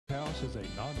House is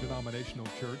a non-denominational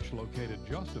church located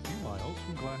just a few miles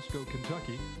from Glasgow,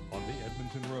 Kentucky on the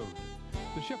Edmonton Road.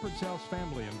 The Shepherd's House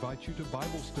family invites you to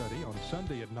Bible study on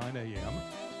Sunday at 9 a.m.,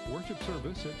 worship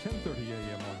service at 10:30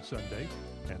 a.m. on Sunday,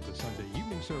 and the Sunday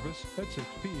evening service at 6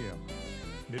 p.m.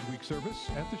 Midweek service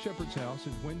at the Shepherd's House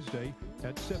is Wednesday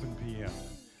at 7 p.m.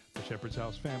 The Shepherd's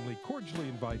House family cordially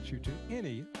invites you to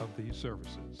any of these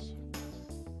services.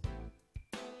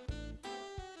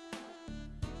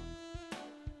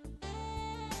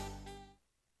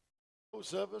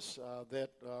 Those of us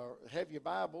that have your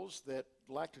Bibles that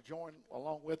like to join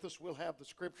along with us, we'll have the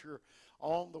scripture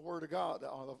on the Word of God,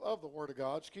 of the Word of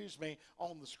God,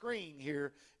 on the screen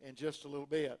here in just a little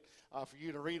bit for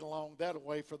you to read along that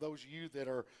way for those of you that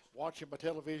are watching by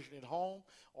television at home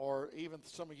or even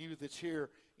some of you that's here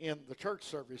in the church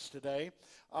service today.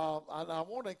 And I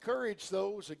want to encourage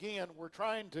those, again, we're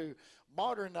trying to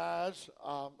modernize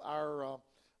our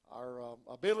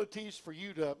abilities for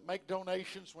you to make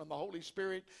donations when the Holy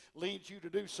Spirit leads you to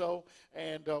do so.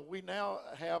 And we now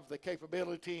have the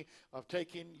capability of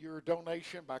taking your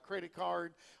donation by credit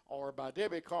card or by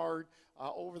debit card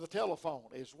over the telephone,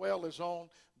 as well as on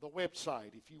the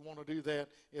website, if you want to do that,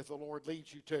 if the Lord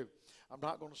leads you to. I'm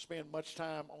not going to spend much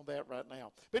time on that right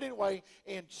now. But anyway,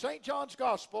 in St. John's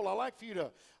Gospel, I'd like for you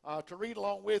to read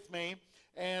along with me.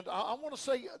 And I want to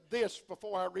say this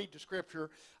before I read the scripture.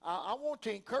 I want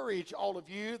to encourage all of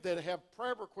you that have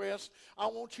prayer requests. I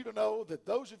want you to know that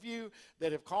those of you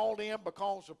that have called in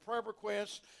because of prayer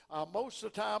requests, most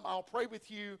of the time I'll pray with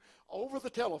you over the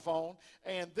telephone,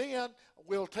 and then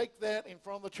we'll take that in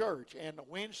front of the church. And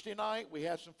Wednesday night, we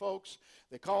had some folks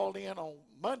that called in on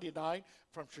Monday night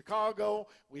from Chicago.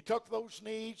 We took those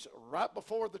needs right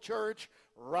before the church,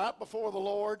 right before the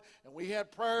Lord, and we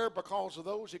had prayer because of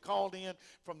those that called in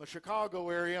from the Chicago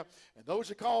area. And those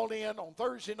that called in on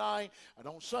Thursday night and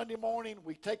on Sunday morning,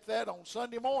 we take that on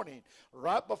Sunday morning.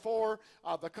 Right before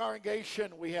the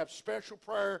congregation, we have special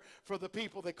prayer for the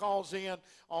people that calls in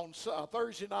on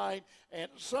Thursday night and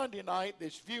Sunday night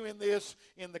that's viewing this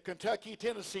in the Kentucky,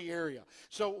 Tennessee area.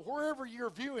 So wherever you're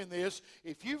viewing this,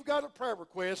 if you've got a prayer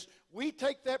request, we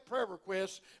take that prayer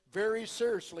request very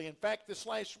seriously. In fact, this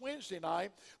last Wednesday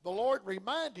night, the Lord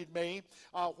reminded me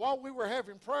while we were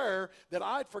having prayer that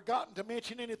I'd forgotten to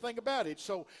mention anything about it.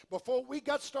 So before we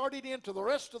got started into the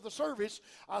rest of the service,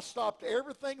 I stopped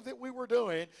everything that we were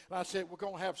doing, and I said, we're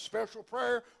going to have special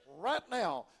prayer right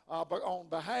now but on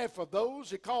behalf of those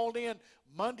that called in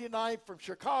Monday night from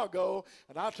Chicago,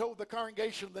 and I told the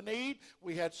congregation the need.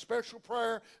 We had special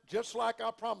prayer just like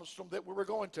I promised them that we were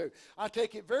going to. I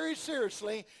take it very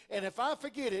seriously, and if I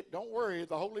forget it, don't worry,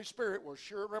 the Holy Spirit will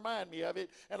sure remind me of it,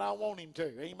 and I want him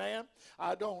to. Amen?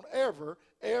 I don't ever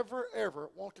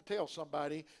want to tell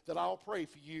somebody that I'll pray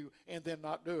for you and then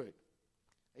not do it.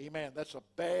 Amen. That's a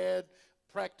bad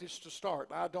practice to start.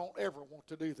 I don't ever want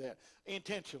to do that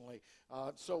intentionally.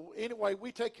 So anyway,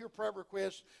 we take your prayer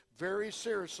requests very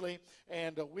seriously,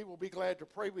 and we will be glad to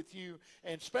pray with you.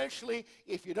 And especially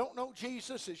if you don't know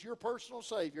Jesus as your personal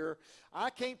Savior, I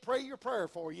can't pray your prayer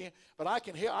for you, but I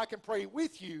can pray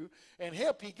with you and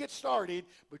help you get started,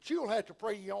 but you'll have to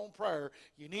pray your own prayer.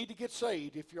 You need to get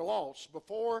saved if you're lost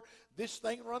before this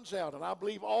thing runs out. And I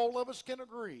believe all of us can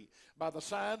agree by the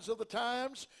signs of the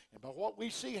times and by what we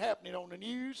see happening on the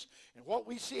news and what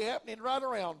we see happening right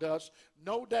around us,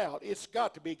 no doubt it's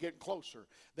got to be getting closer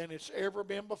than it's ever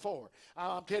been before.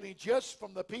 I'm telling you, just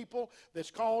from the people that's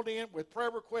called in with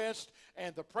prayer requests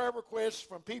and the prayer requests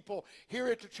from people here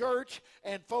at the church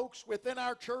and folks within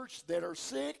our church that are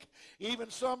sick, even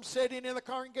some sitting in the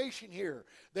congregation here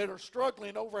that are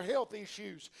struggling over health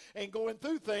issues and going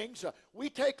through things, we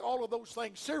take all of those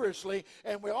things seriously,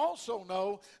 and we also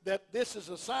know that this is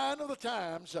a sign of the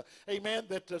times, amen,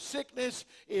 that the sickness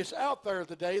is out there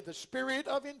today. The spirit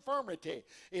of infirmity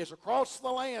is across the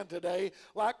land today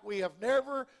like we have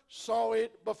never saw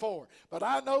it before. But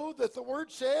I know that the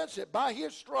word says that by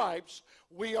his stripes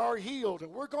we are healed,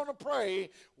 and we're going to pray,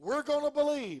 we're going to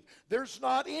believe. There's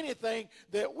not anything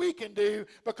that we can do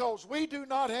because we do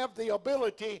not have the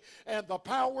ability and the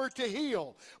power to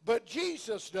heal. But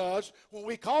Jesus does when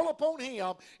we call upon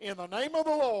him in the name of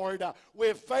the Lord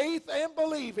with faith and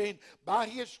believing. By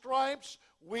his stripes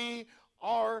we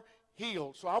are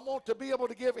healed. So I want to be able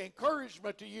to give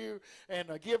encouragement to you and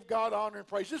give God honor and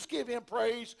praise. Just give him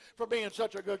praise for being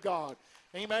such a good God.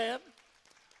 Amen.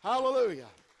 Hallelujah.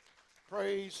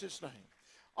 Praise his name.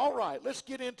 All right, let's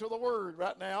get into the word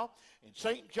right now. In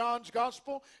St. John's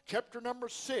Gospel, chapter number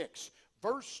 6,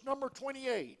 verse number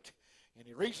 28. And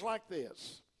he reads like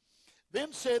this.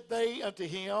 Then said they unto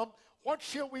him, what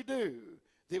shall we do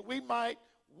that we might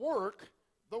work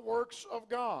the works of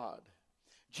God?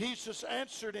 Jesus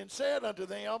answered and said unto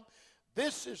them,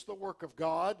 This is the work of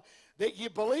God, that ye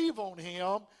believe on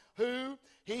him who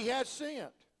he hath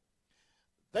sent.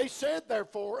 They said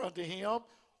therefore unto him,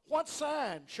 What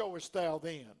sign showest thou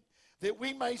then, that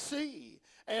we may see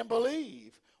and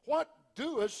believe? What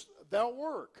doest thou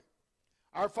work?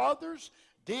 Our fathers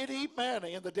did eat manna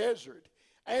in the desert,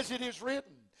 as it is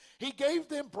written, He gave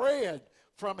them bread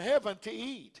from heaven to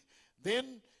eat.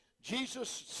 Then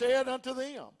Jesus said unto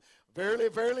them, Verily,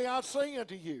 verily, I say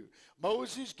unto you,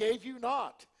 Moses gave you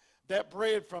not that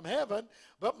bread from heaven,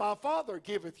 but my Father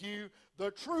giveth you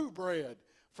the true bread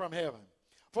from heaven.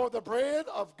 For the bread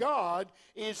of God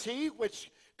is he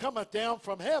which cometh down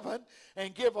from heaven,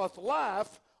 and giveth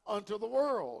life unto the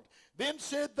world. Then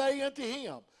said they unto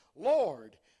him,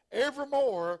 Lord,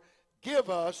 evermore give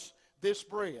us this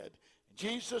bread.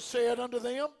 Jesus said unto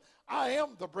them, I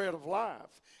am the bread of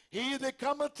life. He that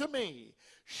cometh to me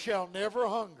shall never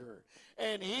hunger,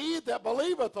 and he that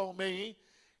believeth on me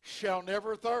shall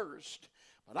never thirst.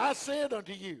 But I said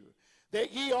unto you,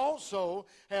 that ye also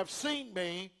have seen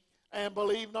me, and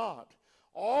believe not.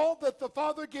 All that the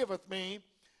Father giveth me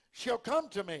shall come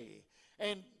to me,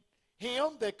 and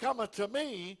him that cometh to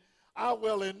me I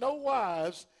will in no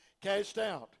wise cast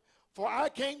out. For I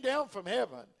came down from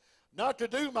heaven, not to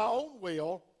do my own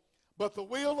will, but the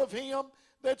will of him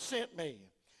that sent me.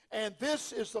 And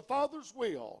this is the Father's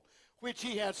will, which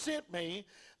he hath sent me,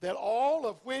 that all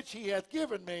of which he hath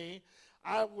given me,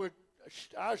 I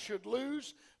should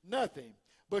lose nothing,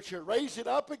 but should raise it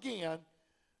up again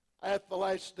at the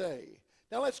last day.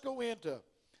 Now let's go into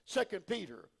 2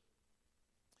 Peter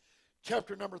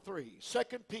chapter number 3. 2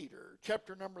 Peter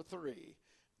chapter number 3.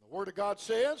 The Word of God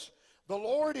says, The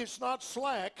Lord is not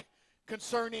slack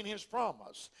concerning his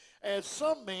promise, as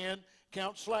some men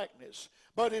count slackness,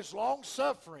 but is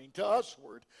long-suffering to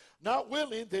usward, not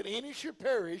willing that any should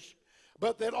perish,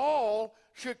 but that all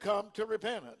should come to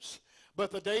repentance.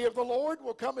 But the day of the Lord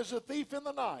will come as a thief in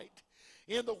the night,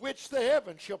 in the which the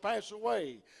heavens shall pass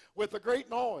away with a great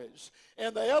noise,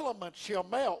 and the elements shall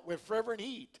melt with fervent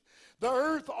heat. The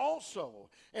earth also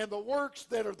and the works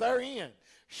that are therein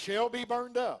shall be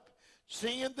burned up.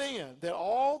 Seeing then that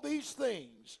all these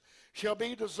things shall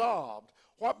be dissolved,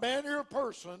 what manner of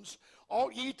persons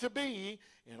ought ye to be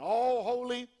in all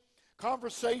holy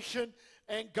conversation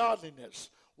and godliness,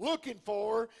 looking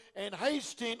for and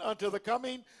hasting unto the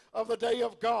coming of the day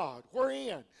of God,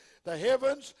 wherein the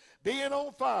heavens, being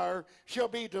on fire, shall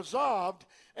be dissolved,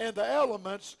 and the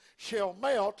elements shall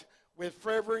melt with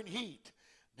fervent heat.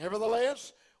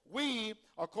 Nevertheless, we,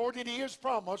 according to his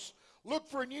promise, look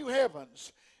for new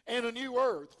heavens and a new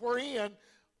earth, wherein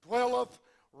dwelleth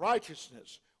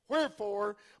righteousness.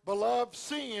 Wherefore, beloved,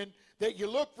 seeing that ye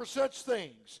look for such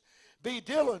things, be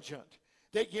diligent,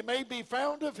 that ye may be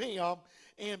found of him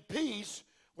in peace,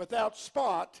 without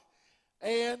spot,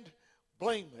 and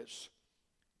blameless.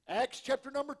 Acts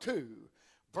chapter number 2,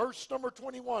 verse number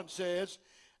 21 says,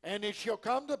 And it shall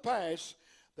come to pass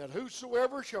that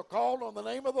whosoever shall call on the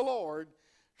name of the Lord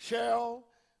shall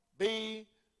be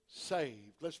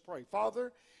saved. Let's pray.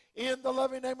 Father, in the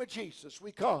loving name of Jesus,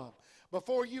 we come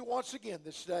before you once again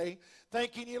this day,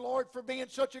 thanking you, Lord, for being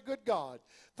such a good God.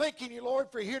 Thanking you,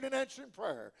 Lord, for hearing and answering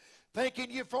prayer.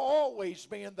 Thanking you for always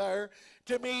being there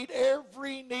to meet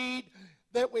every need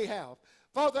that we have.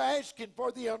 Father, asking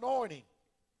for the anointing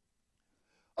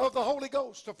of the Holy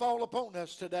Ghost to fall upon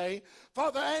us today.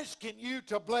 Father, asking you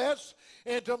to bless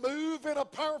and to move in a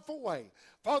powerful way.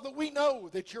 Father, we know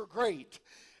that you're great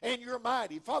and you're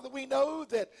mighty. Father, we know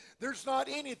that there's not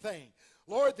anything,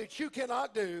 Lord, that you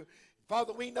cannot do.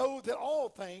 Father, we know that all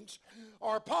things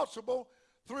are possible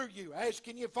through you.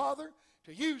 Asking you, Father,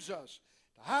 to use us,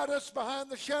 to hide us behind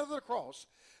the shadow of the cross,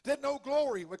 that no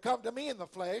glory would come to me in the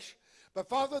flesh, but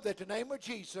Father, that the name of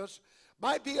Jesus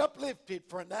might be uplifted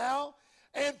for now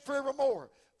and forevermore.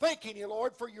 Thanking you,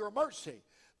 Lord, for your mercy.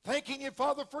 Thanking you,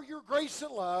 Father, for your grace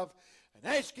and love,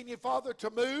 and asking you, Father, to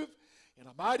move in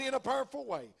a mighty and a powerful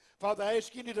way. Father,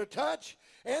 asking you to touch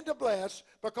and to bless,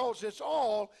 because it's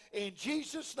all in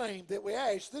Jesus' name that we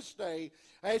ask this day,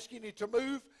 asking you to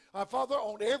move, Father,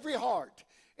 on every heart,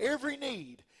 every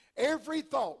need, every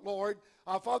thought, Lord,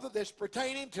 Father, that's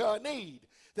pertaining to a need,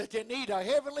 that they need a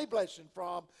heavenly blessing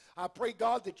from. I pray,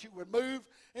 God, that you would move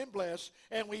and bless,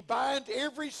 and we bind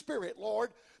every spirit,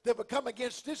 Lord, that would come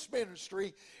against this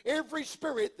ministry, every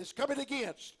spirit that's coming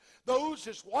against those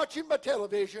that's watching by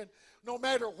television, no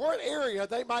matter what area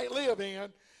they might live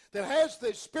in, that has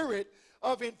the spirit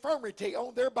of infirmity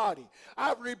on their body.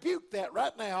 I rebuke that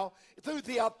right now through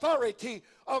the authority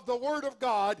of the Word of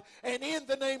God and in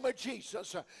the name of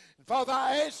Jesus. And Father,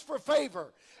 I ask for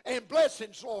favor and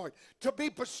blessings, Lord, to be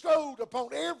bestowed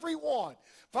upon everyone,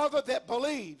 Father, that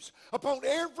believes, upon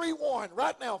everyone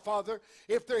right now, Father,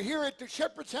 if they're here at the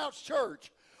Shepherd's House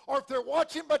Church, or if they're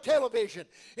watching by television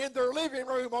in their living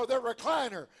room or their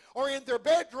recliner or in their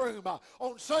bedroom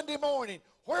on Sunday morning,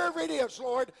 wherever it is,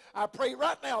 Lord, I pray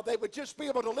right now they would just be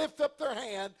able to lift up their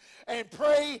hand and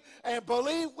pray and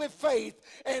believe with faith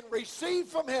and receive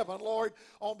from heaven, Lord,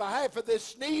 on behalf of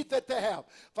this need that they have.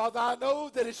 Father, I know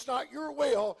that it's not your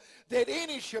will that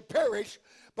any should perish,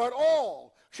 but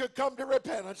all should come to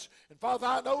repentance. And Father,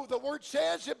 I know the word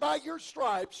says that by your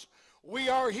stripes we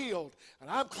are healed. And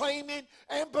I'm claiming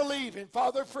and believing,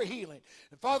 Father, for healing.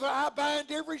 And Father, I bind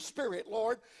every spirit,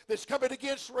 Lord, that's coming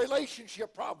against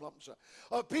relationship problems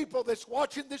of people that's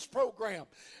watching this program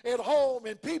at home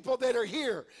and people that are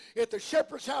here at the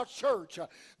Shepherd's House Church.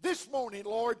 This morning,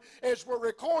 Lord, as we're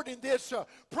recording this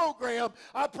program,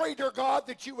 I pray, dear God,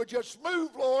 that you would just move,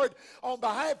 Lord, on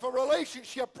behalf of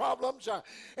relationship problems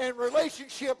and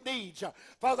relationship needs.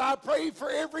 Father, I pray for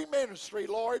every ministry,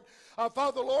 Lord,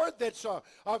 Father, Lord, that's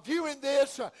viewing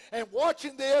this and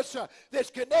watching this,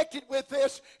 that's connected with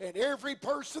this, and every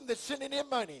person that's sending in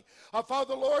money.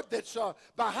 Father, Lord, that's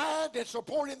behind and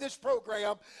supporting this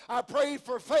program, I pray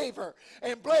for favor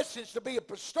and blessings to be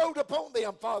bestowed upon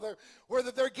them, Father,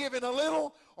 whether they're giving a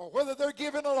little or whether they're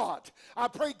giving a lot. I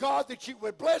pray, God, that you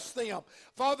would bless them,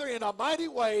 Father, in a mighty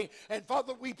way. And,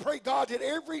 Father, we pray, God, that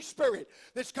every spirit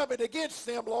that's coming against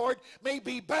them, Lord, may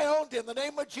be bound in the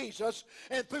name of Jesus.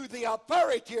 And through the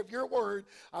authority of your word,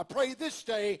 I pray this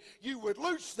day you would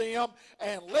loose them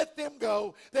and let them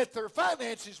go, that their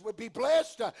finances would be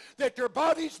blessed, that their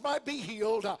bodies might be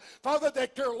healed, Father,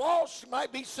 that their lost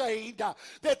might be saved,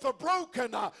 that the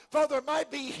broken, Father,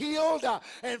 might be healed,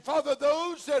 and, Father,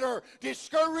 those that are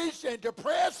discouraged and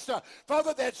depressed,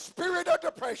 Father, that spirit of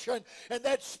depression and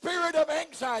that spirit of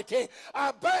anxiety,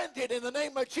 I bind it in the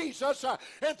name of Jesus,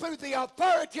 and through the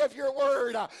authority of your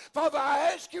word, Father,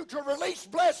 I ask you to release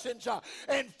blessings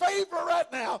and favor right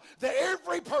now, that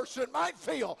every person might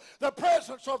feel the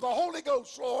presence of the Holy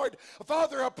Ghost, Lord,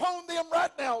 Father, upon them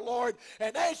right now, Lord,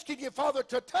 and asking you, Father,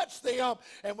 to touch them,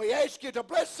 and we ask you to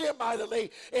bless them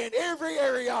mightily in every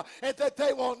area, and that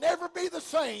they will never be the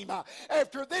same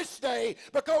after this day,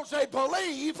 because they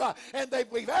believe, and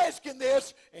we've asked in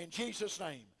this in Jesus'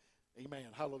 name. Amen.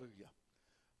 Hallelujah.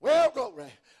 Well, glory.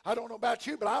 I don't know about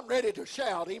you, but I'm ready to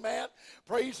shout. Amen.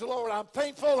 Praise the Lord. I'm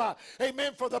thankful,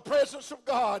 amen, for the presence of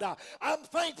God. I'm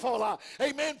thankful,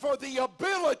 amen, for the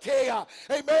ability,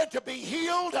 amen, to be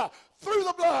healed through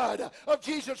the blood of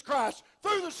Jesus Christ,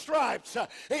 through the stripes,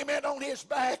 amen, on his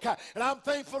back. And I'm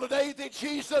thankful today that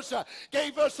Jesus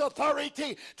gave us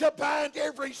authority to bind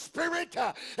every spirit,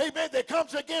 amen, that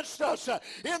comes against us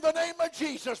in the name of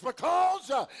Jesus,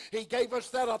 because he gave us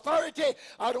that authority.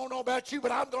 I don't know about you,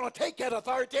 but I'm going to take that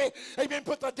authority, amen,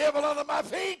 put the devil under my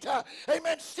feet,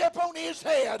 amen, step on his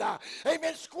head,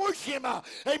 amen, squish him,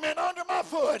 amen, under my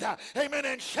foot, amen,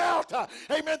 and shout,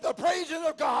 amen, the praises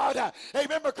of God,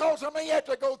 amen, because I may have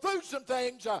to go through some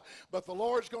things, but the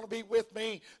Lord's going to be with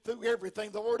me through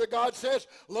everything. The Word of God says,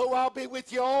 lo, I'll be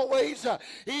with you always,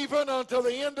 even until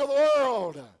the end of the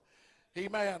world.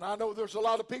 Amen. I know there's a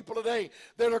lot of people today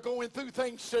that are going through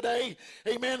things today.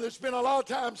 Amen. There's been a lot of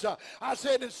times I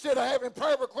said, instead of having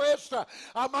prayer requests,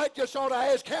 I might just ought to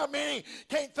ask how many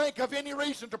can't think of any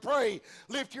reason to pray.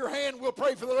 Lift your hand, we'll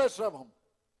pray for the rest of them.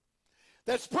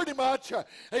 That's pretty much,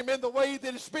 amen, the way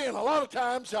that it's been. A lot of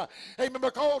times, amen,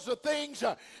 because of things,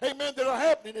 amen, that are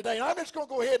happening today. And I'm just going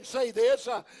to go ahead and say this.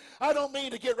 I don't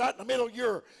mean to get right in the middle of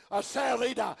your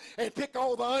salad and pick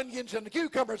all the onions and the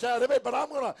cucumbers out of it, but I'm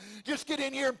going to just get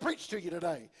in here and preach to you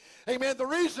today. Amen. The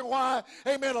reason why,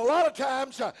 amen, a lot of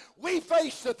times we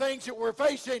face the things that we're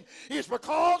facing is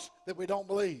because that we don't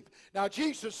believe. Now,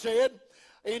 Jesus said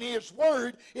in his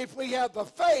word, if we have the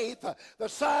faith the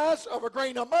size of a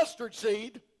grain of mustard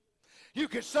seed, you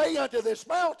can say unto this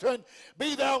mountain,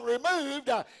 be thou removed,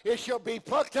 it shall be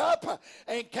plucked up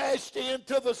and cast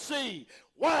into the sea.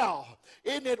 Wow.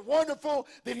 Isn't it wonderful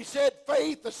that he said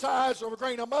faith the size of a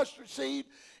grain of mustard seed,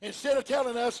 instead of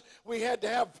telling us we had to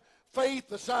have faith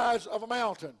the size of a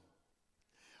mountain?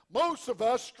 Most of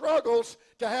us struggles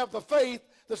to have the faith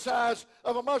the size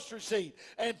of a mustard seed.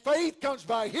 And faith comes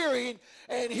by hearing,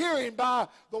 and hearing by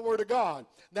the Word of God.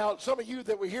 Now, some of you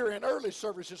that were here in early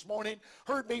service this morning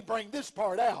heard me bring this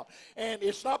part out. And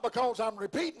it's not because I'm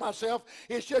repeating myself.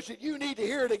 It's just that you need to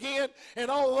hear it again,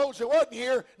 and all of those that wasn't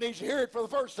here need to hear it for the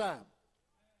first time.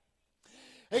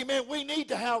 Amen. We need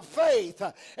to have faith.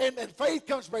 And faith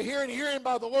comes by hearing, hearing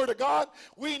by the Word of God.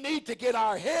 We need to get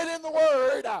our head in the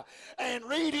Word and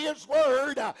read His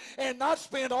Word and not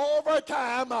spend all of our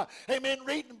time, amen,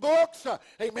 reading books,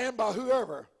 amen, by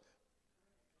whoever.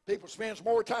 People spend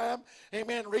more time,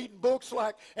 amen, reading books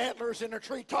like Antlers in a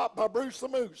Treetop by Bruce the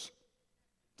Moose.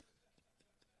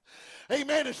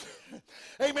 Amen.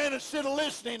 Amen. Instead of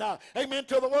listening, amen,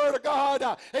 to the Word of God,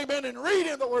 amen, and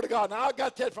reading the Word of God. Now, I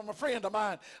got that from a friend of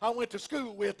mine I went to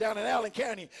school with down in Allen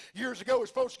County years ago. Was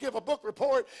supposed to give a book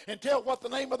report and tell what the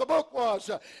name of the book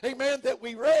was, amen, that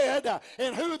we read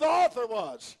and who the author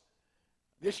was.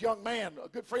 This young man, a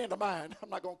good friend of mine, I'm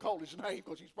not going to call his name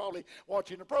because he's probably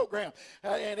watching the program,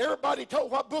 and everybody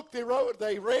told what book they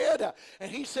read,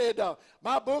 and he said,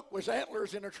 my book was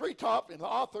Antlers in a Treetop, and the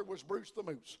author was Bruce the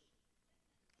Moose.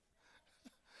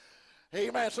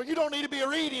 Amen. So you don't need to be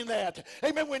reading that.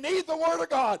 Amen. We need the Word of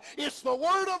God. It's the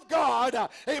Word of God,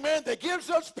 amen, that gives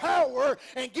us power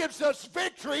and gives us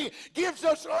victory, gives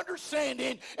us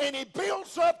understanding, and it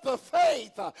builds up the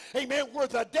faith, amen, where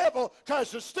the devil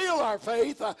tries to steal our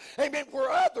faith, amen, where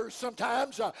others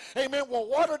sometimes, amen, will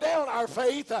water down our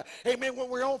faith, amen, when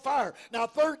we're on fire. Now,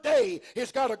 Third Day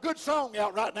has got a good song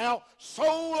out right now,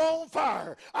 Soul on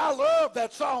Fire. I love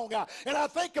that song, and I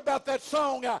think about that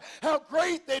song, how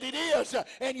great that it is.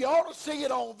 And you ought to see it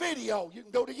on video. You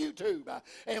can go to YouTube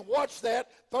and watch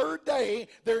that Third Day,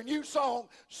 their new song,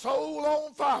 Soul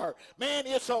on Fire. Man,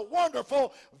 it's a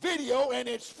wonderful video, and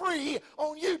it's free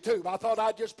on YouTube. I thought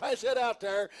I'd just pass it out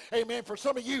there, amen, for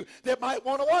some of you that might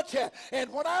want to watch that.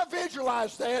 And when I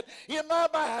visualize that in my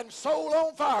mind, Soul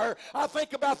on Fire, I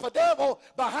think about the devil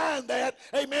behind that,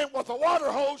 amen, with a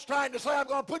water hose trying to say, I'm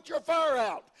going to put your fire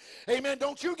out. Amen.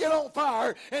 Don't you get on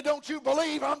fire, and don't you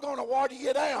believe I'm going to water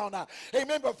you down.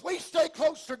 Amen. But if we stay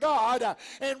close to God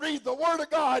and read the Word of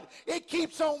God, it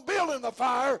keeps on building the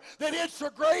fire that it's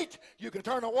so great. You can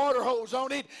turn a water hose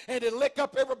on it, and it'll lick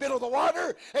up every bit of the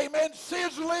water. Amen.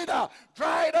 Sizzle it,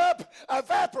 dry it up,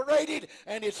 evaporate it,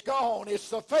 and it's gone. It's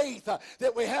the faith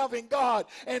that we have in God,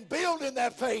 and building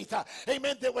that faith,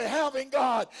 amen, that we have in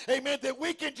God. Amen. That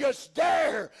we can just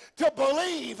dare to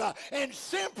believe and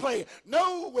simply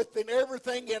know within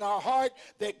everything in our heart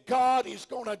that God is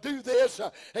going to do this,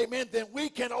 amen, then we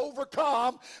can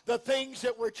overcome the things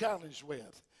that we're challenged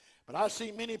with. But I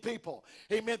see many people,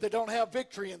 amen, that don't have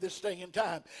victory in this day and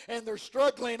time. And they're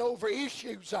struggling over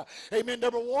issues. Amen.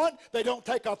 Number one, they don't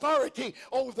take authority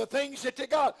over the things that they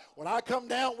got. When I come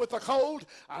down with a cold,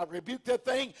 I rebuke that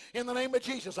thing in the name of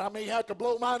Jesus. I may have to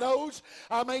blow my nose.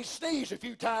 I may sneeze a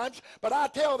few times. But I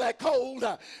tell that cold,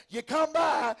 you come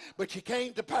by, but you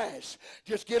came to pass.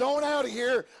 Just get on out of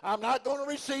here. I'm not going to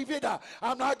receive it.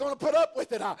 I'm not going to put up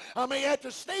with it. I may have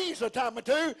to sneeze a time or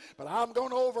two, but I'm going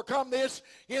to overcome this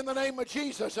in the name of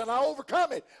Jesus, and I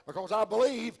overcome it because I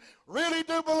believe, really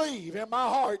do believe in my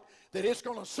heart that it's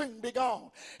going to soon be gone.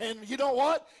 And you know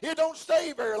what? It don't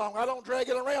stay very long. I don't drag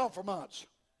it around for months.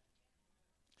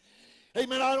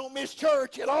 Amen. I don't miss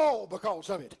church at all because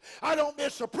of it. I don't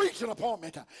miss a preaching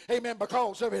appointment. Amen.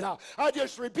 Because of it. I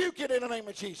just rebuke it in the name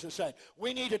of Jesus.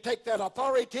 We need to take that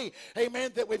authority,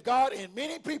 amen, that we've got. And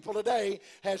many people today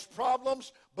has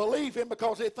problems believing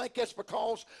because they think it's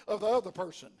because of the other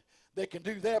person. They can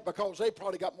do that because they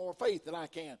probably got more faith than I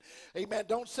can. Amen.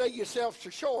 Don't sell yourself so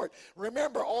short.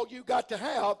 Remember, all you got to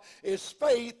have is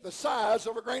faith the size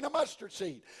of a grain of mustard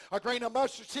seed. A grain of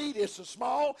mustard seed is so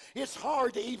small, it's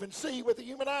hard to even see with the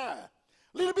human eye.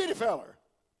 Little bitty feller.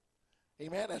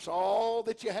 Amen. That's all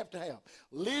that you have to have.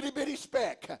 Little bitty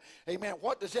speck. Amen.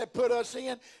 What does that put us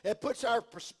in? It puts our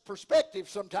perspective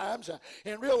sometimes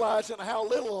in realizing how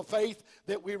little of faith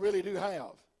that we really do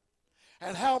have.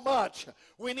 And how much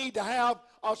we need to have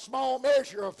a small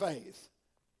measure of faith.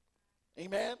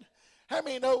 Amen? How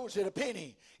many knows that a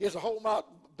penny is a whole lot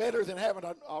better than having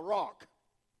a rock?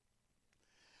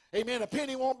 Amen? A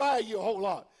penny won't buy you a whole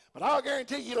lot. But I'll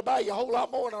guarantee you it'll buy you a whole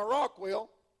lot more than a rock will.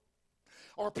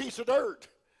 Or a piece of dirt.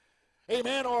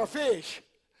 Amen? Or a fish.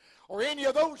 Or any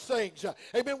of those things.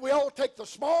 Amen. We all take the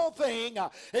small thing,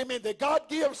 amen, that God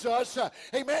gives us.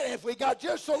 Amen. If we got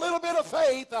just a little bit of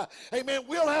faith, amen,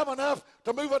 we'll have enough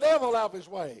to move a devil out of his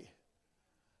way.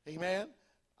 Amen.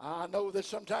 I know that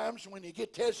sometimes when you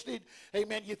get tested,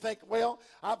 amen, you think, well,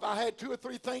 I had 2 or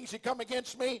 3 things that come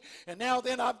against me, and now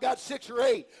then I've got 6 or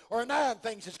 8 or 9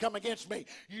 things that's come against me.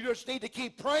 You just need to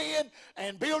keep praying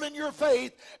and building your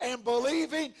faith and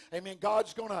believing, amen,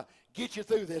 God's going to get you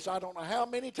through this. I don't know how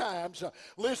many times.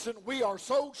 Listen, we are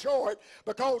so short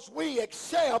because we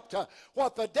accept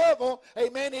what the devil,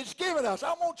 amen, is giving us.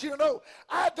 I want you to know,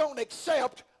 I don't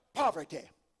accept poverty.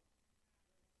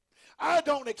 I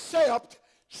don't accept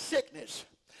sickness.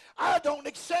 I don't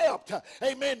accept,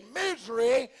 amen,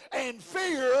 misery and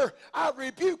fear. I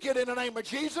rebuke it in the name of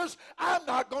Jesus. I'm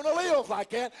not going to live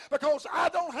like that because I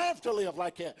don't have to live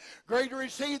like that. Greater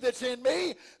is he that's in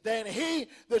me than he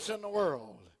that's in the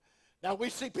world. Now,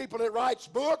 we see people that writes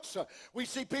books. We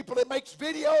see people that makes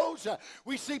videos.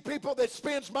 We see people that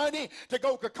spends money to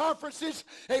go to conferences,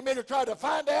 amen, to try to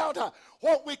find out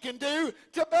what we can do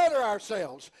to better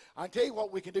ourselves. I tell you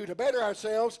what we can do to better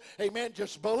ourselves, amen,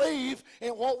 just believe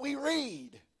in what we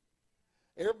read.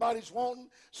 Everybody's wanting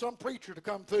some preacher to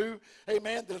come through,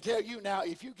 amen, that'll tell you, now,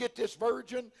 if you get this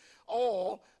virgin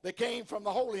oil that came from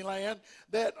the Holy Land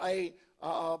that a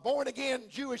born-again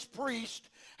Jewish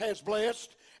priest has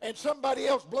blessed, and somebody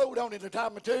else blowed on it in a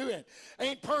time or two, and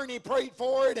Aunt Perny prayed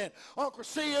for it, and Uncle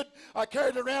Sid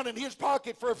carried it around in his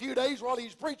pocket for a few days while he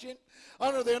was preaching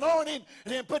under the anointing,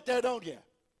 and then put that on you.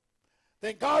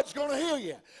 Then God's going to heal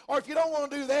you. Or if you don't want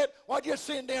to do that, why just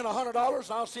send in $100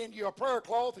 and I'll send you a prayer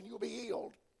cloth and you'll be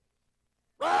healed.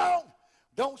 Wrong.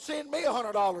 Don't send me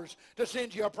 $100 to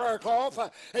send you a prayer cloth.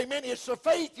 Amen. It's the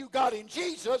faith you got in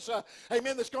Jesus,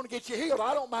 amen, that's going to get you healed.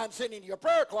 I don't mind sending you a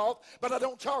prayer cloth, but I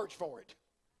don't charge for it.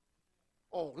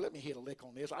 Oh, let me hit a lick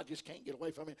on this. I just can't get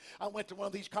away from it. I went to one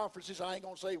of these conferences. I ain't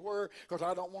going to say where because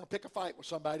I don't want to pick a fight with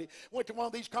somebody. Went to one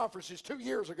of these conferences 2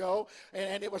 years ago,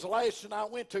 and it was the last one I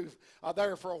went to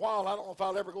there for a while. I don't know if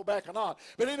I'll ever go back or not.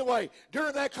 But anyway,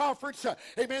 during that conference,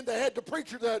 amen, they had the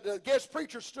preacher, the guest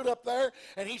preacher stood up there,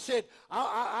 and he said,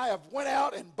 I have went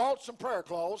out and bought some prayer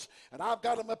cloths, and I've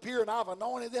got them up here, and I've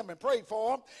anointed them and prayed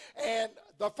for them. And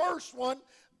the first one,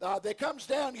 that comes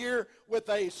down here with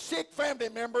a sick family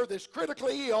member that's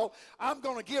critically ill, I'm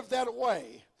going to give that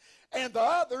away. And the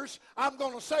others, I'm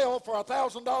going to sell for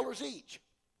 $1,000 each.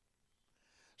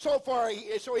 So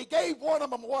he gave one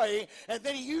of them away, and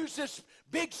then he used this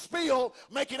big spiel,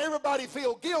 making everybody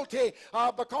feel guilty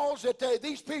because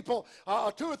these people,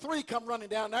 2 or 3 come running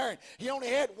down there, and he only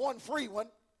had one free one.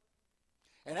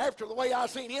 And after the way I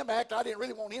seen him act, I didn't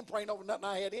really want him praying over nothing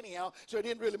I had anyhow, so it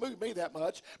didn't really move me that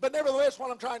much. But nevertheless,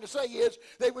 what I'm trying to say is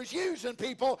they was using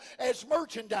people as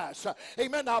merchandise.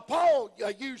 Amen. Now, Paul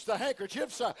used the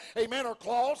handkerchiefs, amen, or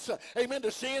cloths, amen,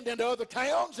 to send into other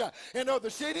towns, in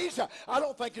other cities. I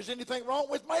don't think there's anything wrong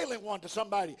with mailing one to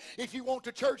somebody. If you want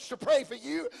the church to pray for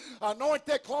you, anoint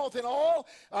that cloth in oil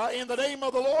in the name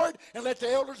of the Lord, and let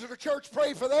the elders of the church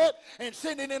pray for that, and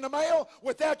send it in the mail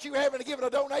without you having to give it a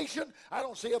donation. I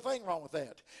don't see a thing wrong with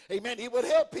that. Amen. It would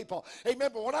help people.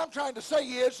 Amen. But what I'm trying to say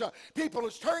is people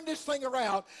has turned this thing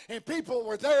around, and people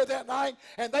were there that night,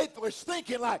 and they was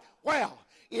thinking like, wow,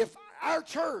 if our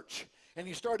church, and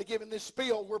he started giving this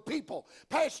spiel where people,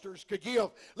 pastors could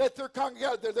give, let their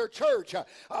congregation, their church,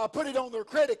 put it on their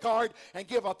credit card and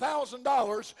give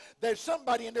 $1,000, that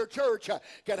somebody in their church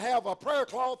could have a prayer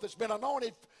cloth that's been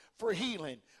anointed for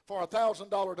healing for a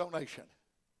 $1,000 donation.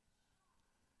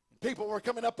 People were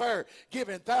coming up there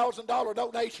giving $1,000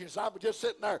 donations. I was just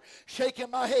sitting there shaking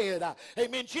my head.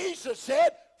 Amen. Jesus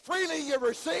said, freely you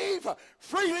receive,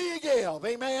 freely you give.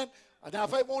 Amen. Now,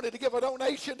 if they wanted to give a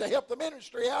donation to help the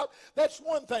ministry out, that's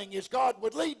one thing, is God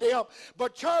would lead them.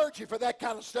 But charge you for that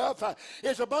kind of stuff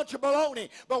is a bunch of baloney.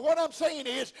 But what I'm saying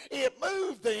is it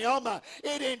moved them,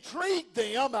 it intrigued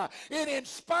them, it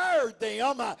inspired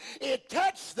them, it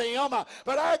touched them.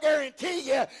 But I guarantee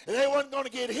you they wasn't going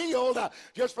to get healed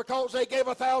just because they gave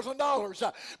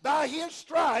 $1,000. By his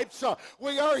stripes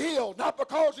we are healed, not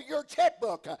because of your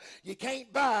checkbook. You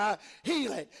can't buy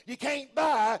healing. You can't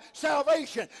buy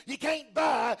salvation. You can't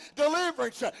buy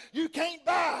deliverance. You can't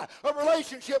buy a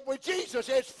relationship with Jesus.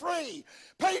 It's free.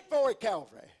 Paid for at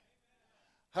Calvary.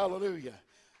 Hallelujah.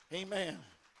 Amen.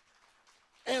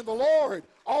 And the Lord,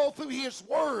 all through his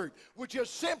word, was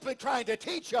just simply trying to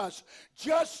teach us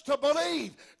just to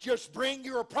believe. Just bring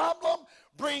your problem,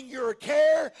 bring your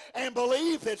care, and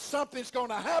believe that something's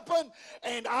going to happen,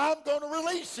 and I'm going to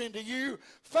release into you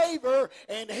favor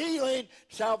and healing,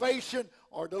 salvation,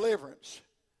 or deliverance.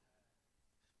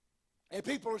 And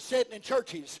people are sitting in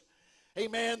churches,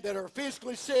 amen, that are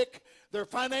physically sick. They're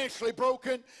financially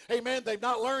broken. Amen. They've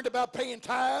not learned about paying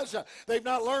tithes. They've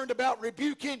not learned about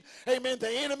rebuking, amen, the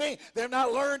enemy. They've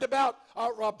not learned about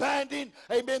binding,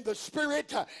 amen, the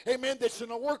spirit, amen, that's in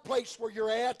the workplace where you're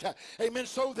at, amen,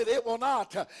 so that it will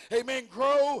not, amen,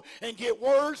 grow and get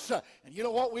worse. And you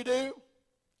know what we do?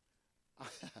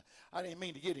 I didn't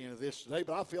mean to get into this today,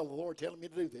 but I feel the Lord telling me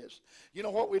to do this. You know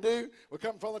what we do? We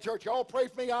come from the church. Y'all pray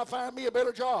for me. I'll find me a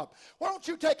better job. Why don't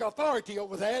you take authority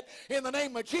over that in the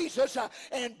name of Jesus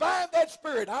and bind that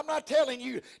spirit? I'm not telling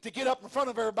you to get up in front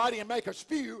of everybody and make a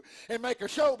spew and make a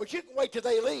show, but you can wait till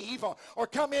they leave or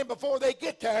come in before they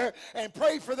get there and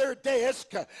pray for their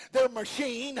desk, their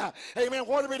machine, amen,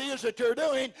 whatever it is that they're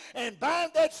doing, and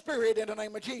bind that spirit in the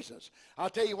name of Jesus. I'll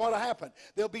tell you what'll happen.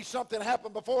 There'll be something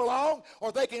happen before long,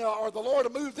 or they can, or the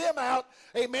Lord will move them out,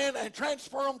 amen, and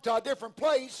transfer them to a different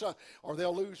place, or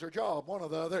they'll lose their job, one or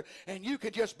the other. And you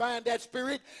can just bind that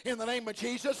spirit in the name of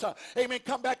Jesus, amen.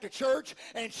 Come back to church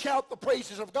and shout the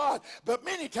praises of God. But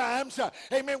many times,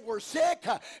 amen, we're sick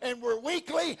and we're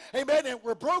weakly, amen, and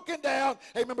we're broken down,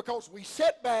 amen, because we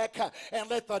sit back and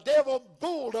let the devil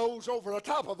bulldoze over the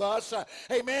top of us,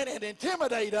 amen, and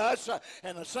intimidate us,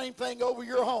 and the same thing over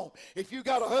your home. If you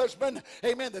got a husband,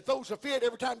 amen, that throws a fit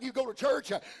every time you go to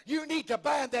church, you need to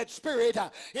bind that spirit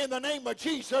in the name of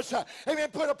Jesus, amen.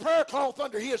 Put a prayer cloth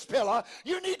under his pillow.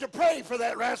 You need to pray for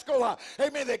that rascal,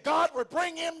 amen, that God would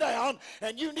bring him down,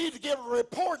 and you need to give a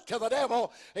report to the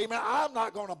devil, amen. I'm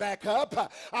not going to back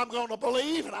up. I'm going to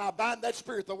believe, and I bind that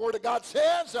spirit. The Word of God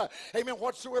says, amen,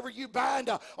 whatsoever you bind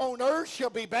on earth shall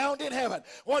be bound in heaven.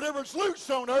 Whatever's loose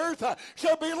on earth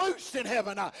shall be loosed in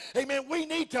heaven. Amen. We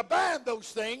need to bind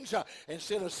those things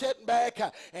instead of sitting back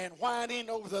and whining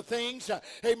over the things,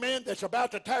 amen, that's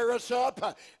about to tear us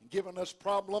up, giving us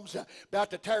problems, about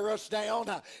to tear us down,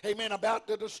 amen, about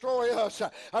to destroy us.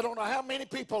 I don't know how many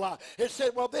people have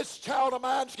said, well, this child of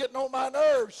mine's getting on my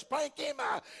nerves. Spank him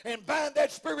and bind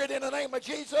that spirit in the name of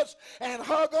Jesus and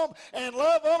hug them and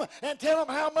love them and tell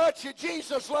them how much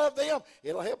Jesus loved them.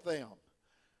 It'll help them.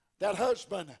 That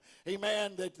husband,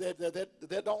 amen,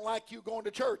 that don't like you going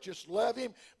to church, just love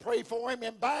him, pray for him,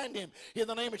 and bind him in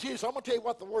the name of Jesus. I'm going to tell you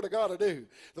what the Word of God will do.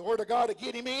 The Word of God will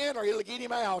get him in, or it'll get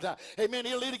him out. Amen.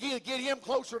 It'll either get him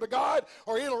closer to God,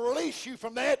 or it'll release you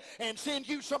from that and send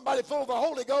you somebody full of the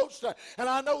Holy Ghost. And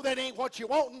I know that ain't what you're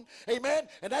wanting. Amen.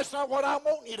 And that's not what I'm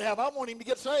wanting you to have. I want him to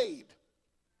get saved.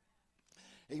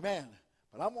 Amen.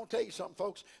 But I'm going to tell you something,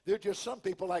 folks. There are just some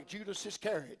people like Judas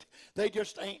Iscariot. They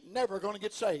just ain't never going to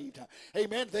get saved.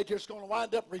 Amen. They're just going to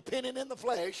wind up repenting in the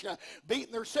flesh,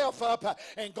 beating themselves up,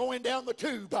 and going down the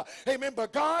tube. Amen.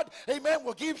 But God, amen,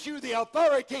 will give you the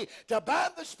authority to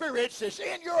bind the spirits that's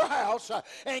in your house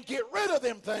and get rid of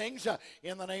them things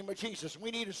in the name of Jesus.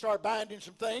 We need to start binding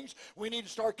some things. We need to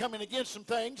start coming against some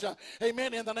things.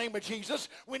 Amen. In the name of Jesus.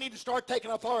 We need to start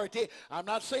taking authority. I'm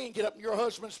not saying get up in your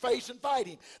husband's face and fight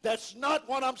him. That's not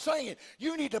what I'm saying.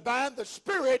 You need to bind the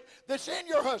spirit that's in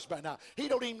your husband. Now, he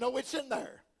don't even know it's in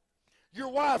there. Your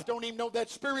wife don't even know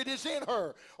that spirit is in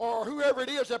her, or whoever it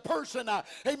is, that person,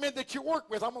 amen, that you work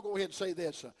with. I'm going to go ahead and say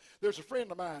this. There's a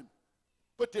friend of mine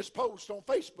put this post on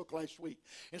Facebook last week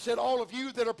and said, all of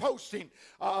you that are posting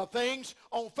things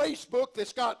on Facebook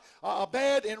that's got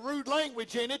bad and rude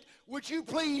language in it, would you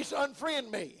please unfriend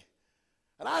me?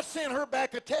 And I sent her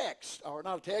back a text, or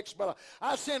not a text, but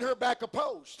I sent her back a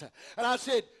post. And I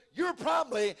said, you're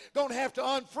probably going to have to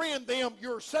unfriend them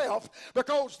yourself,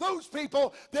 because those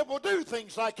people that will do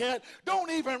things like that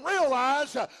don't even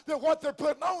realize that what they're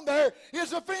putting on there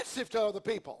is offensive to other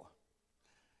people.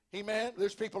 Amen.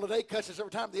 There's people today cusses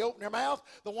every time they open their mouth.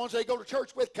 The ones they go to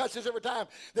church with cusses every time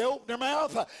they open their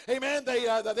mouth. Amen.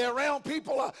 They're around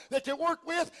people that they work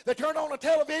with. They turn on the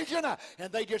television and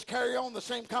they just carry on the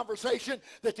same conversation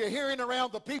that they're hearing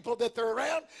around the people that they're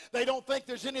around. They don't think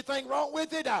there's anything wrong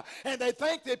with it, and they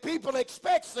think that people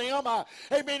expect them,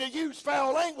 amen, to use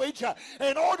foul language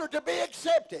in order to be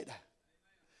accepted.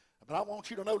 But I want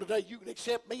you to know today, you can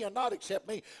accept me or not accept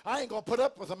me. I ain't going to put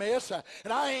up with a mess,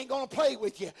 and I ain't going to play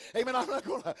with you. Amen. I'm not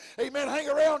going to, amen, hang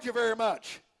around you very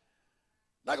much.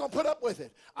 Not going to put up with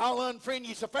it. I'll unfriend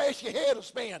you so fast your head will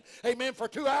spin. Amen. For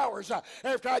 2 hours.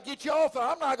 After I get you off,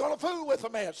 I'm not going to fool with a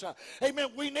mess. Amen.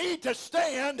 We need to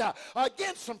stand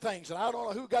against some things. And I don't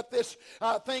know who got this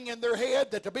thing in their head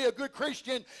that to be a good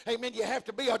Christian, amen, you have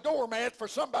to be a doormat for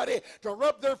somebody to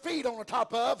rub their feet on the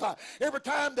top of. Every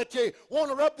time that you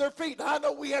want to rub their feet, and I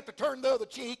know we have to turn the other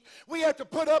cheek. We have to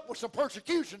put up with some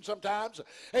persecution sometimes.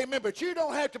 Amen. But you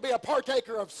don't have to be a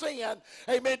partaker of sin.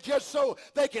 Amen. Just so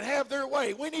they can have their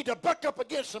way. We need to buck up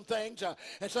against some things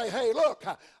and say, hey, look,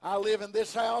 I live in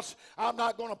this house. I'm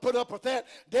not going to put up with that.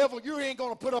 Devil, you ain't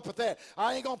going to put up with that.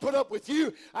 I ain't going to put up with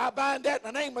you. I bind that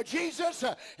in the name of Jesus,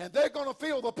 and they're going to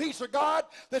feel the peace of God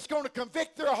that's going to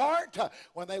convict their heart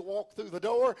when they walk through the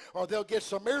door, or they'll get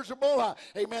so miserable,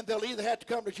 amen, they'll either have to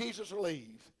come to Jesus or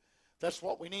leave. That's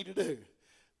what we need to do.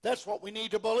 That's what we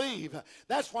need to believe.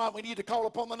 That's why we need to call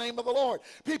upon the name of the Lord.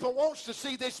 People wants to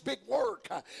see this big work.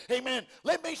 Amen.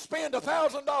 Let me spend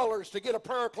 $1,000 to get a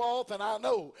prayer cloth, and I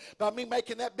know by me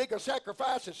making that big a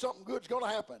sacrifice that something good's going to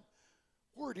happen.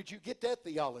 Where did you get that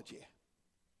theology?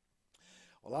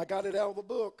 Well, I got it out of the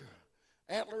book,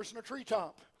 Antlers in a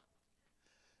Treetop.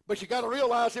 But you got to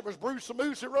realize it was Bruce the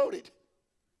Moose that wrote it.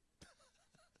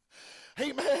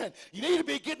 Amen. You need to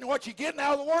be getting what you're getting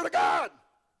out of the Word of God.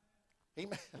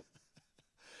 Amen.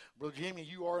 Brother Jimmy,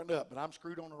 you are a nut, but I'm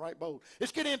screwed on the right boat.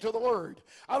 Let's get into the Word.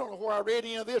 I don't know where I read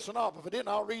any of this or not, but if I didn't,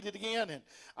 I'll read it again. And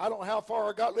I don't know how far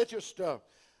I got. Let's just,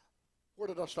 where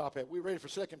did I stop at? We ready for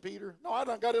 2 Peter? No, I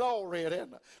done got it all read,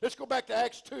 haven't I? Let's go back to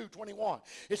Acts 2:21.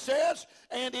 It says,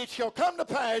 and it shall come to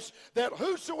pass that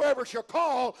whosoever shall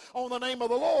call on the name of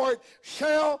the Lord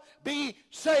shall be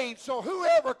saved. So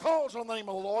whoever calls on the name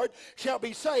of the Lord shall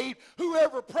be saved.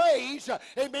 Whoever prays,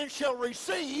 amen, shall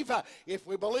receive if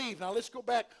we believe. Now let's go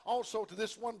back also to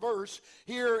this one verse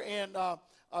here in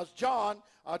John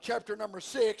chapter number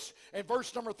 6 and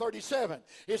verse number 37.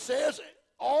 It says,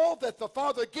 all that the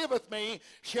Father giveth me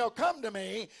shall come to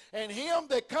me, and him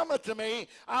that cometh to me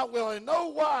I will in no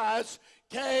wise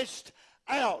cast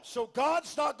out. So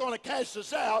God's not going to cast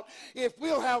us out if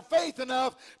we'll have faith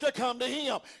enough to come to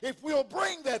him. If we'll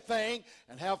bring that thing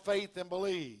and have faith and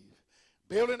believe.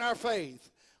 Building our faith.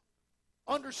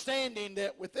 Understanding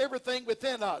that with everything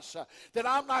within us, that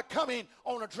I'm not coming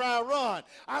on a dry run.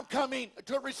 I'm coming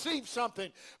to receive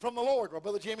something from the Lord. Well,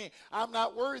 Brother Jimmy, I'm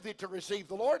not worthy to receive.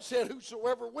 The Lord said,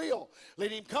 whosoever will,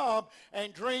 let him come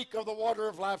and drink of the water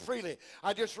of life freely.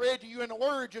 I just read to you in the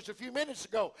Word just a few minutes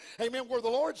ago, amen, where the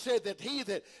Lord said that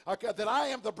that I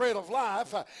am the bread of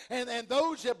life, and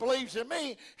those that believes in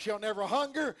me shall never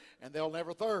hunger, and they'll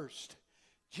never thirst.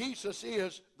 Jesus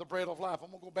is the bread of life. I'm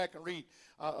going to go back and read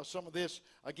some of this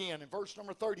again. In verse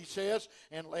number 30 says,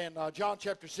 in John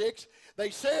chapter 6,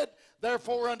 they said,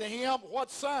 therefore unto him, what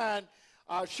sign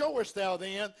showest thou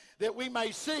then, that we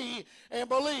may see and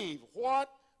believe? What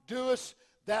doest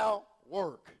thou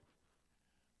work?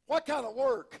 What kind of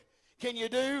work can you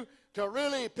do to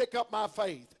really pick up my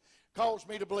faith? Cause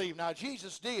me to believe. Now,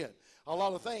 Jesus did a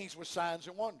lot of things with signs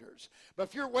and wonders. But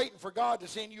if you're waiting for God to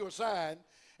send you a sign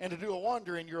and to do a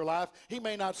wonder in your life, he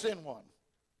may not send one.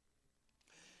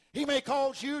 He may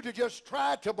cause you to just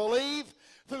try to believe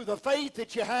through the faith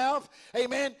that you have,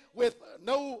 amen, with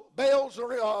no bells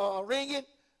ringing,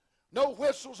 no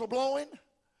whistles are blowing,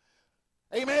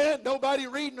 amen, nobody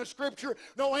reading the scripture,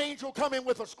 no angel coming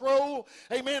with a scroll,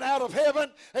 amen, out of heaven,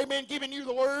 amen, giving you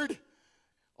the word.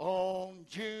 On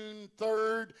June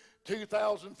 3rd,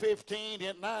 2015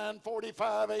 at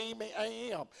 9:45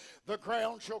 a.m. The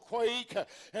ground shall quake,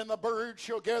 and the birds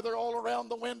shall gather all around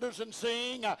the windows and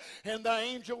sing, and the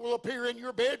angel will appear in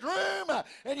your bedroom,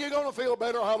 and you're going to feel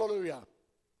better. Hallelujah.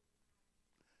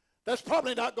 That's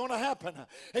probably not going to happen.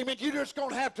 Amen. You're just going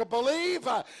to have to believe,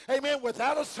 amen,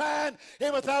 without a sign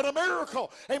and without a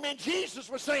miracle. Amen. Jesus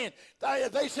was saying,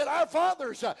 they said, our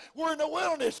fathers were in the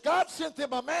wilderness. God sent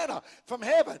them a manna from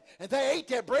heaven, and they ate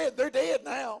that bread. They're dead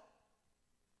now.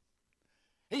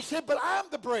 He said, but I'm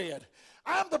the bread.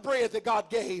 I'm the bread that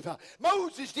God gave.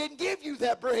 Moses didn't give you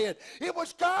that bread. It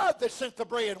was God that sent the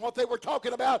bread. And what they were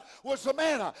talking about was the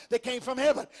manna that came from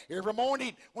heaven. Every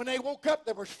morning when they woke up,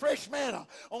 there was fresh manna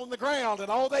on the ground. And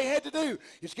all they had to do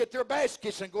is get their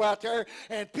baskets and go out there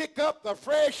and pick up the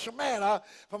fresh manna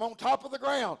from on top of the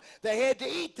ground. They had to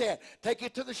eat that, take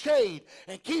it to the shade,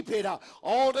 and keep it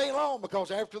all day long,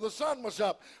 because after the sun was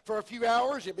up for a few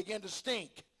hours, it began to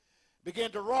stink,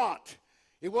 began to rot.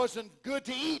 It wasn't good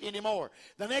to eat anymore.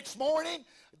 The next morning,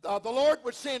 the Lord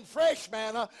would send fresh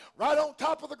manna right on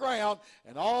top of the ground,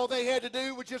 and all they had to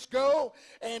do was just go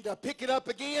and pick it up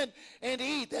again and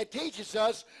eat. That teaches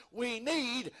us we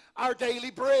need our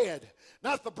daily bread.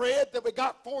 Not the bread that we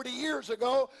got 40 years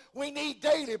ago. We need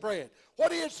daily bread.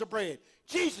 What is the bread?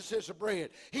 Jesus is the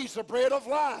bread. He's the bread of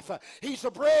life. He's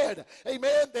the bread,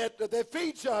 amen, that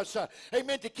feeds us,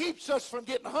 amen, that keeps us from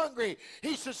getting hungry.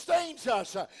 He sustains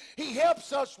us. He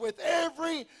helps us with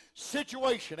every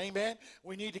situation, amen.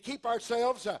 We need to keep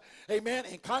ourselves, amen,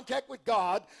 in contact with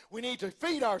God. We need to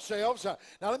feed ourselves.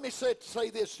 Now, let me say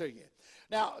this to you.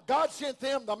 Now, God sent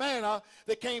them the manna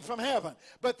that came from heaven,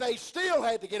 but they still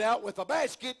had to get out with a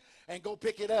basket and go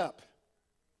pick it up.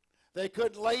 They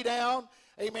couldn't lay down,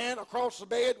 amen, across the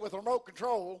bed with a remote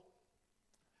control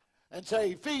and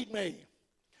say, feed me.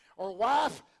 Or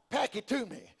wife, pack it to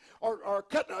me. Or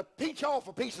pinch off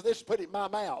a piece of this and put it in my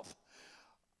mouth.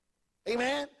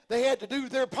 Amen? They had to do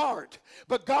their part.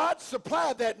 But God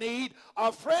supplied that need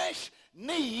of fresh,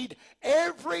 need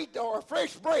or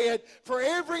fresh bread for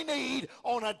every need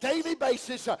on a daily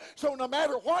basis. So no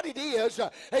matter what it is,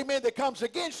 amen, that comes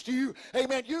against you,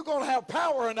 amen, you're going to have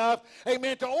power enough,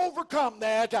 amen, to overcome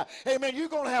that. Amen, you're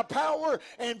going to have power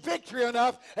and victory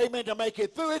enough, amen, to make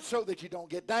it through it so that you don't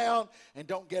get down and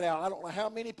don't get out. I don't know how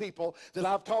many people that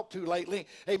I've talked to lately,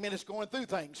 amen, is going through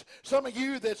things. Some of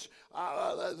you that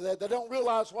don't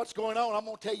realize what's going on, I'm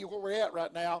going to tell you where we're at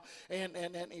right now, and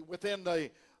within the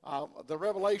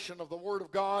revelation of the Word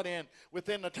of God and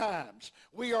within the times.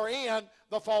 We are in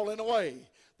the falling away.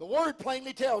 The Word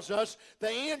plainly tells us the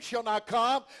end shall not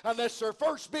come unless there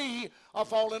first be a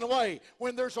falling away.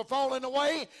 When there's a falling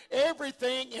away,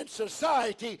 everything in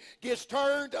society gets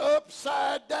turned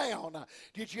upside down.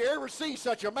 Did you ever see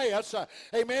such a mess,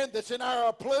 amen, that's in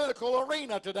our political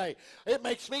arena today? It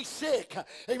makes me sick.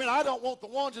 Amen, I don't want the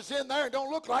ones that's in there and don't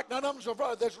look like none of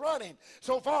them that's running.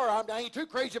 So far, I ain't too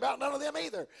crazy about none of them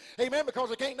either. Amen,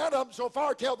 because I can't none of them so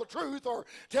far tell the truth or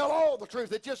tell all the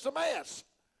truth. It's just a mess.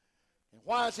 And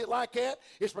why is it like that?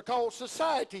 It's because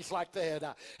society's like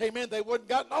that. Amen. They wouldn't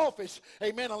got in office,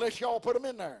 amen, unless y'all put them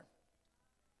in there.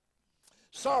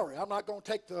 Sorry, I'm not going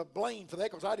to take the blame for that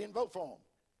because I didn't vote for them.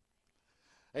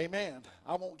 Amen.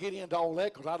 I won't get into all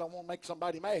that because I don't want to make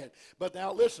somebody mad. But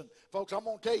now listen, folks, I'm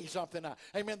going to tell you something now.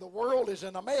 Amen. The world is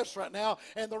in a mess right now.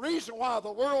 And the reason why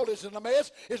the world is in a mess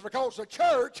is because the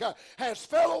church has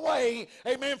fell away,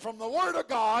 amen, from the Word of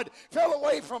God, fell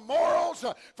away from morals,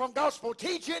 from gospel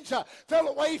teachings, fell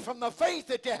away from the faith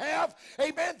that you have.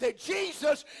 Amen. That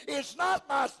Jesus is not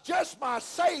just my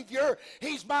Savior.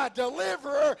 He's my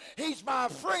deliverer. He's my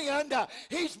friend.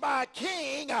 He's my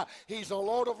King. He's the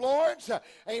Lord of Lords.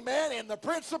 Amen. And the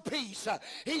Prince of Peace.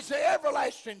 He's the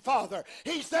everlasting Father.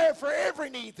 He's there for every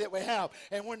need that we have.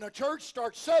 And when the church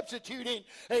starts substituting,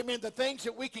 amen, the things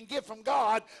that we can get from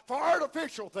God for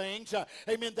artificial things,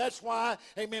 amen, that's why,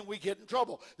 amen, we get in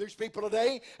trouble. There's people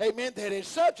today, amen, that is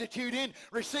substituting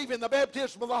receiving the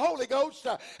baptism of the Holy Ghost,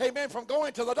 amen, from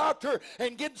going to the doctor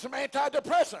and getting some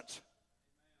antidepressants.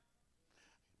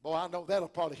 Boy, I know that'll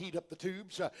probably heat up the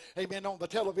tubes. Amen. On the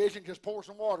television, just pour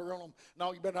some water on them.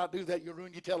 No, you better not do that. You'll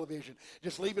ruin your television.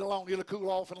 Just leave it alone. It'll cool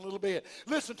off in a little bit.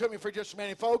 Listen to me for just a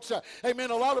minute, folks.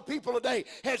 Amen. A lot of people today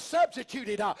have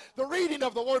substituted the reading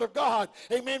of the Word of God,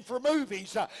 amen, for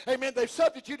movies. Amen. They've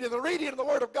substituted the reading of the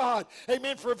Word of God,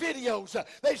 amen, for videos.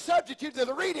 They substituted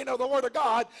the reading of the Word of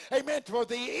God, amen, for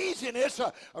the easiness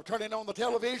of turning on the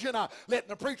television, letting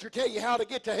the preacher tell you how to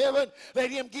get to heaven, let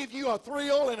him give you a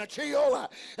thrill and a chill.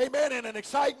 Amen, and an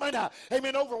excitement,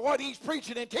 amen, over what he's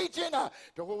preaching and teaching,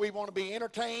 to where we want to be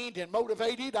entertained and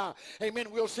motivated. Amen,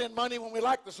 we'll send money when we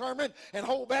like the sermon and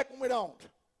hold back when we don't.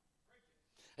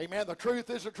 Amen. The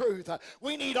truth is the truth.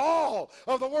 We need all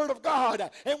of the Word of God.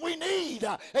 And we need,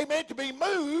 amen, to be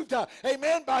moved,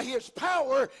 amen, by His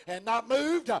power and not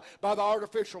moved by the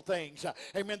artificial things.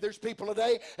 Amen. There's people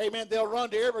today, amen, they'll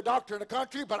run to every doctor in the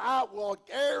country, but I will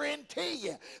guarantee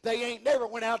you they ain't never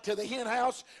went out to the hen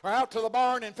house or out to the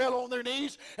barn and fell on their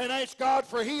knees and asked God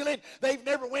for healing. They've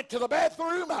never went to the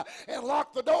bathroom and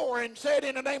locked the door and said,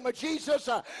 in the name of Jesus,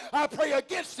 I pray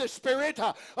against this spirit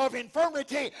of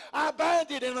infirmity. I bind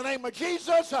it in the name of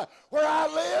Jesus. Where I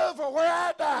live or where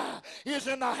I die is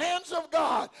in the hands of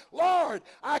God. Lord,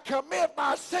 I commit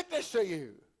my sickness to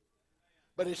you.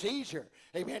 But it's easier,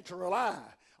 amen, to rely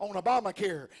on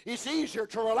Obamacare. It's easier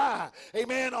to rely,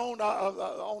 amen,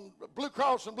 on Blue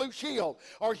Cross and Blue Shield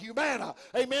or Humana,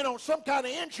 amen, on some kind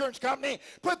of insurance company.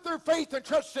 Put their faith and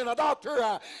trust in a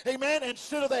doctor, amen,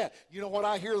 instead of that. You know what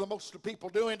I hear the most of people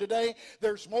doing today?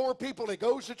 There's more people that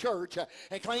goes to church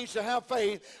and claims to have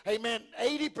faith, amen.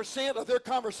 80% of their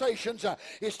conversations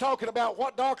is talking about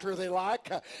what doctor they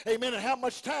like, amen, and how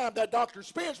much time that doctor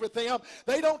spends with them.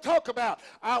 They don't talk about,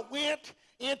 I went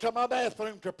into my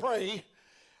bathroom to pray,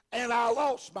 and I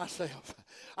lost myself.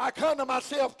 I come to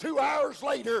myself 2 hours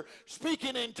later,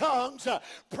 speaking in tongues,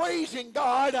 praising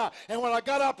God, and when I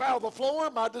got up out of the floor,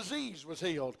 my disease was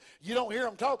healed. You don't hear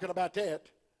them talking about that.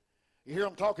 You hear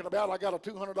them talking about, I got a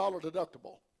 $200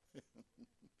 deductible.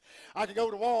 I can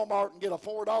go to Walmart and get a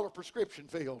 $4 prescription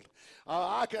filled.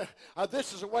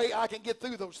 This is a way I can get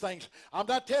through those things. I'm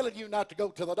not telling you not to go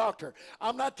to the doctor.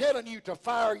 I'm not telling you to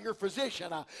fire your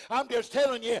physician. I'm just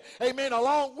telling you, amen,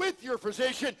 along with your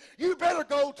physician, you better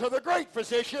go to the great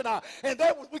physician. And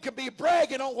that we can be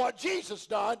bragging on what Jesus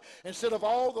done instead of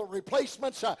all the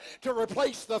replacements to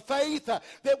replace the faith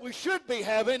that we should be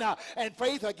having. And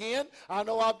faith, again, I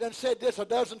know I've done said this a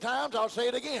dozen times. I'll say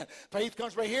it again. Faith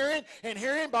comes by hearing, and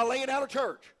hearing by laying out of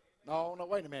church. No,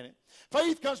 wait a minute.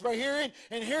 Faith comes by hearing,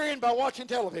 and hearing by watching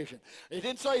television. It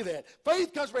didn't say that.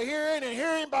 Faith comes by hearing, and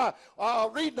hearing by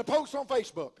reading the posts on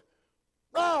Facebook.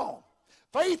 Wrong.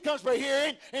 Faith comes by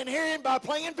hearing, and hearing by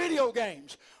playing video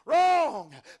games.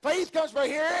 Wrong. Faith comes by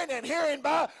hearing, and hearing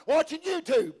by watching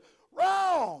YouTube.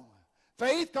 Wrong.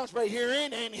 Faith comes by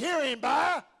hearing, and hearing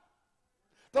by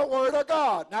the Word of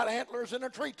God. Not Antlers in a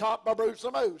Treetop by Bruce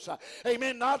the Moose.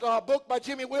 Amen. Not a book by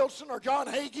Jimmy Wilson or John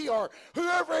Hagee or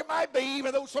whoever it might be,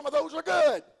 even though some of those are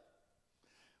good.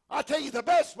 I tell you, the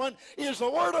best one is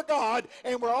the Word of God,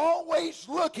 and we're always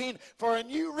looking for a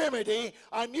new remedy,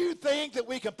 a new thing that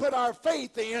we can put our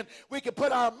faith in, we can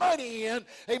put our money in,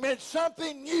 amen,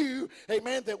 something new,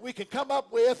 amen, that we can come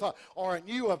up with, or a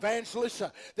new evangelist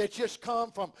that just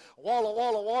come from Walla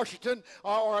Walla, Washington,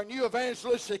 or a new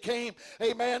evangelist that came,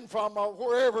 amen, from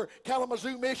wherever,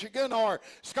 Kalamazoo, Michigan, or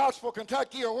Scottsville,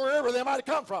 Kentucky, or wherever they might have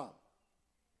come from.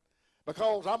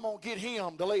 Because I'm going to get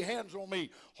him to lay hands on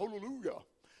me. Hallelujah.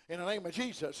 In the name of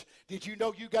Jesus. Did you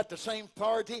know you got the same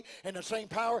authority and the same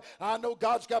power? I know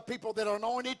God's got people that are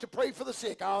anointed to pray for the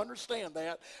sick. I understand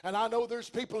that. And I know there's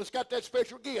people that's got that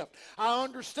special gift. I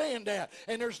understand that.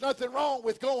 And there's nothing wrong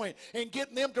with going and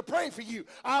getting them to pray for you.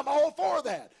 I'm all for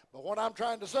that. But what I'm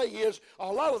trying to say is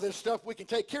a lot of this stuff we can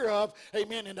take care of,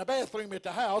 amen, in the bathroom at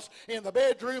the house, in the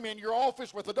bedroom, in your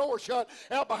office with the door shut,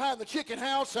 out behind the chicken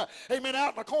house, amen, out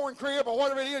in the corn crib or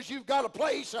whatever it is, you've got a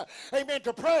place, amen,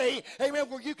 to pray, amen,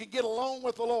 where you can get alone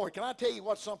with the Lord. Can I tell you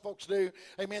what some folks do?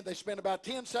 Amen, they spend about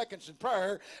 10 seconds in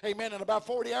prayer, amen, and about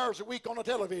 40 hours a week on the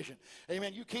television.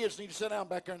 Amen, you kids need to sit down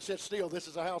back there and sit still. This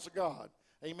is a house of God.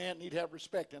 Amen. Need to have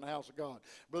respect in the house of God.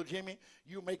 Brother Jimmy,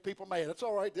 you make people mad. That's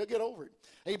all right. They'll get over it.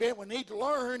 Amen. We need to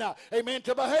learn, amen,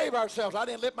 to behave ourselves. I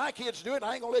didn't let my kids do it, and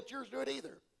I ain't going to let yours do it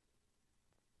either.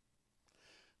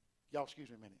 Y'all excuse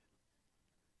me a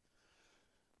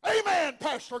minute. Amen,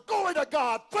 Pastor. Glory to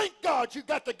God. Thank God you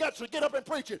got the guts to get up and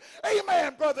preach it.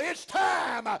 Amen, brother. It's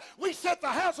time. We set the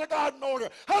house of God in order.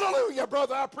 Hallelujah,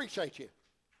 brother. I appreciate you.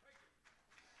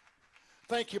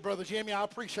 Thank you, Brother Jimmy. I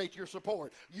appreciate your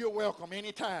support. You're welcome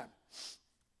anytime.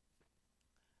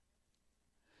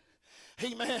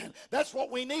 Amen. That's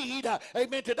what we need.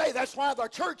 Amen. Today, that's why our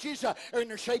churches are in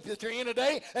the shape that they're in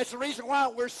today. That's the reason why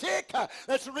we're sick.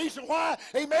 That's the reason why,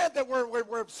 amen, that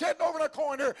we're sitting over in a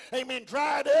corner, amen,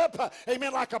 dried up,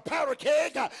 amen, like a powder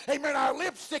keg, amen, our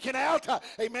lips sticking out.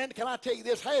 Amen. Can I tell you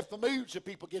this? Half the moods that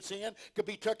people gets in could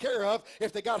be took care of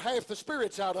if they got half the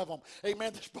spirits out of them.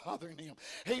 Amen. That's bothering them.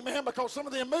 Amen. Because some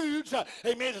of them moods,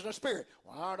 amen, is the spirit.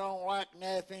 Well, I don't like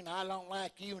nothing. I don't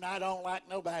like you, and I don't like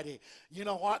nobody. You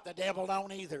know what? The devil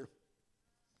don't either.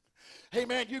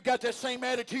 Amen. You got that same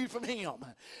attitude from him.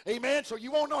 Amen. So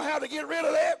you won't know how to get rid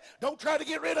of that. Don't try to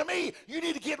get rid of me. You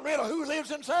need to get rid of who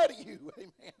lives inside of you.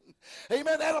 Amen.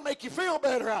 Amen. That'll make you feel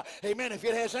better. Amen. If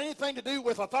it has anything to do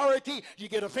with authority, you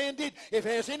get offended. If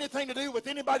it has anything to do with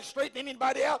anybody straightening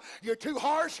anybody out, you're too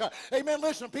harsh. Amen.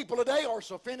 Listen, people today are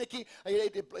so finicky.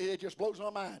 It just blows my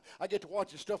mind. I get to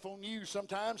watch this stuff on news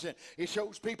sometimes, and it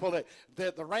shows people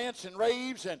that the rants and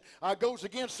raves and goes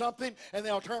against something, and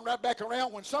they'll turn right back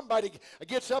around when somebody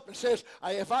gets up and says,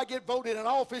 if I get voted in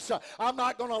office, I'm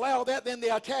not going to allow that. Then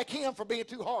they attack him for being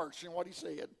too harsh in what he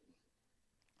said.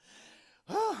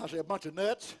 I say a bunch of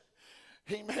nuts.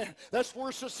 Amen. That's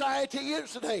where society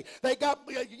is today. They got,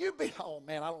 oh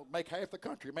man, I don't make half the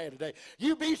country mad today.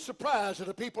 You'd be surprised at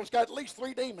the people that's got at least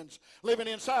 3 demons living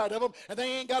inside of them, and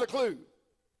they ain't got a clue.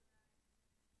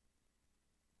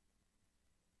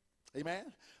 Amen.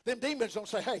 Them demons don't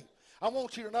say, hey, I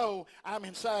want you to know I'm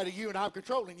inside of you and I'm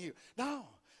controlling you. No.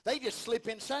 They just slip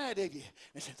inside of you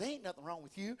and say, there ain't nothing wrong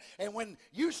with you. And when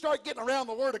you start getting around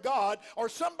the Word of God, or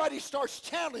somebody starts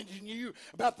challenging you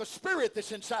about the spirit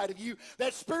that's inside of you,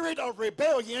 that spirit of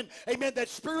rebellion, amen, that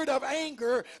spirit of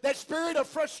anger, that spirit of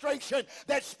frustration,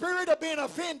 that spirit of being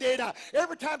offended,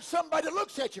 every time somebody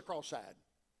looks at you cross-eyed.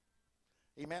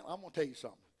 Amen. I'm going to tell you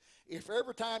something. If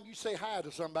every time you say hi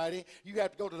to somebody, you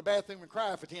have to go to the bathroom and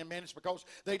cry for 10 minutes because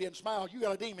they didn't smile, you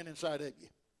got a demon inside of you.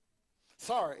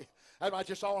 Sorry. That's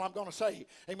just all I'm going to say,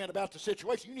 amen, about the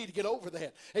situation. You need to get over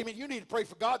that. Amen. You need to pray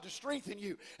for God to strengthen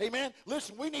you. Amen.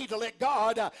 Listen, we need to let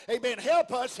God, amen,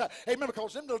 help us. Amen,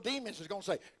 because them little demons is going to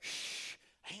say, shh,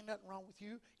 ain't nothing wrong with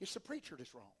you. It's the preacher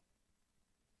that's wrong.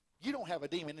 You don't have a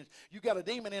demon. You got a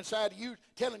demon inside of you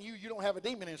telling you don't have a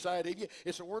demon inside of you.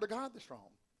 It's the Word of God that's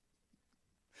wrong.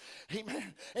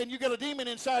 Amen. And you got a demon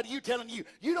inside of you telling you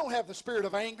you don't have the spirit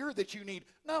of anger that you need.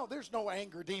 No, there's no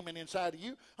anger demon inside of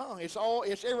you.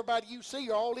 It's everybody you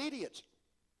see are all idiots.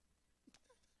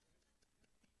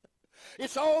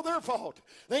 It's all their fault.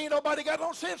 They ain't nobody got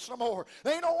no sense no more.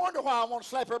 They ain't no wonder why I want to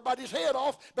slap everybody's head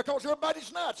off, because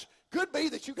everybody's nuts. Could be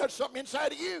that you got something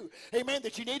inside of you, amen,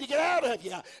 that you need to get out of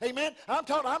you, amen.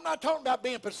 I'm not talking about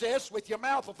being possessed with your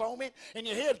mouth foaming and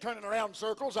your head turning around in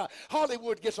circles.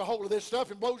 Hollywood gets a hold of this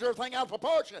stuff and blows everything out of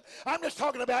proportion. I'm just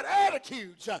talking about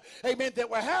attitudes, amen, that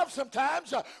we have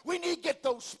sometimes. We need to get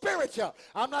those spirits up.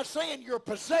 I'm not saying you're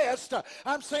possessed.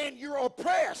 I'm saying you're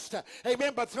oppressed,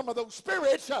 amen, by some of those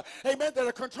spirits, amen, that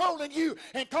are controlling you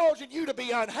and causing you to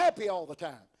be unhappy all the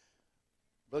time.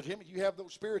 Brother Jimmy, you have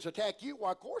those spirits attack you?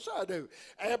 Why, of course I do.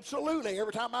 Absolutely.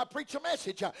 Every time I preach a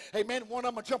message, amen, one of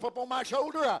them will jump up on my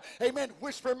shoulder, amen,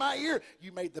 whisper in my ear,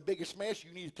 you made the biggest mess.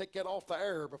 You need to take that off the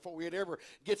air before it ever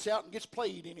gets out and gets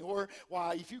played anywhere.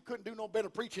 Why, if you couldn't do no better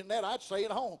preaching than that, I'd stay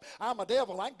at home. I'm a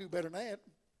devil. I can do better than that.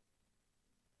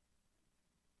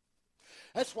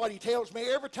 That's what he tells me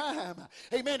every time.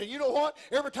 Amen. And you know what?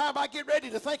 Every time I get ready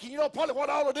to think, you know, probably what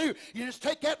I ought to do, you just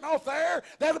take that off there.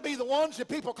 That'll be the ones that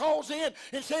people calls in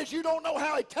and says, you don't know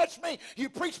how he touched me. You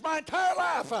preached my entire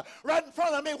life right in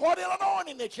front of me. What an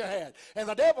anointing that you had. And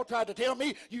the devil tried to tell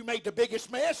me, you made the biggest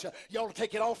mess. You ought to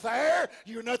take it off there.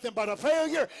 You're nothing but a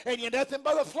failure, and you're nothing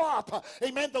but a flop.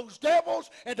 Amen. Those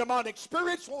devils and demonic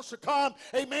spirits wants to come,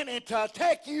 amen, and to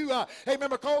attack you, amen,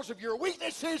 because of your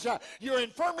weaknesses, your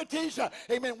infirmities.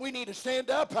 Amen. We need to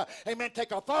stand up, amen,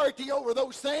 take authority over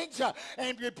those things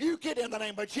and rebuke it in the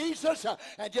name of Jesus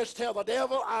and just tell the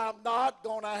devil, I'm not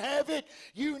going to have it.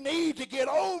 You need to get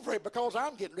over it because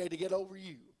I'm getting ready to get over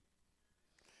you.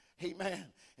 Amen.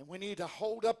 And we need to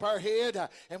hold up our head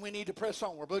and we need to press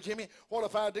on. Well, Brother Jimmy, what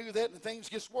if I do that and things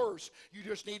gets worse? You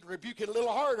just need to rebuke it a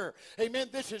little harder. Amen.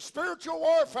 This is spiritual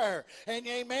warfare. And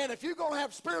amen, if you're going to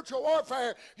have spiritual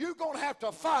warfare, you're going to have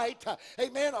to fight,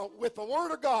 amen, with the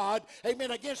word of God, amen,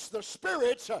 against the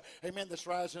spirits, amen, that's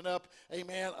rising up,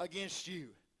 amen, against you.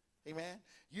 Amen.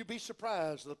 You'd be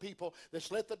surprised the people that's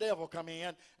let the devil come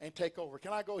in and take over.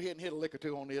 Can I go ahead and hit a lick or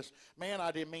two on this? Man, I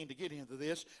didn't mean to get into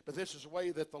this, but this is the way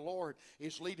that the Lord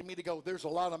is leading me to go. There's a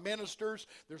lot of ministers.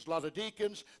 There's a lot of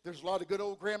deacons. There's a lot of good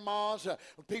old grandmas,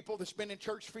 people that's been in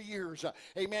church for years.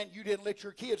 Amen. You didn't let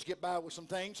your kids get by with some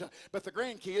things, but the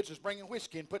grandkids is bringing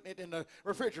whiskey and putting it in the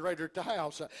refrigerator at the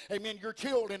house. Amen. Your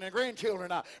children and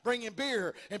grandchildren bringing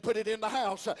beer and put it in the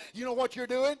house. You know what you're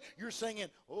doing? You're singing,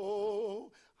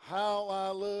 oh, how I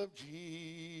love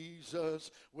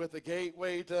Jesus, with a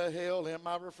gateway to hell in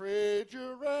my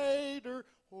refrigerator.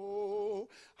 Oh,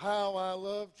 how I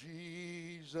love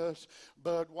Jesus,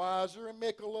 Budweiser and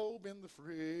Michelob in the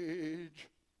fridge.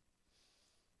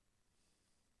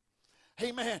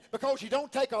 Amen. Because you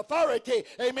don't take authority.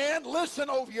 Amen. Listen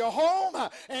over your home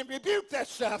and rebuke that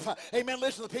stuff. Amen.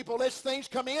 Listen to people. Let things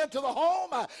come into the home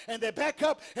and they back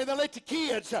up and they let the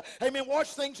kids, amen, watch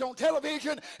things on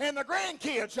television and the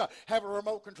grandkids have a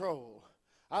remote control.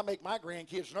 I make my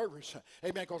grandkids nervous,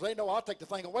 amen, because they know I'll take the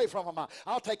thing away from them.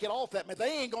 I'll take it off that mess.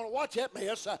 They ain't going to watch that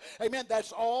mess. Amen.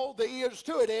 That's all there is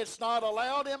to it. It's not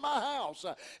allowed in my house.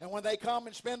 And when they come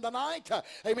and spend the night,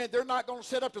 amen, they're not going to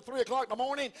sit up to 3 o'clock in the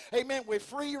morning, amen, with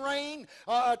free reign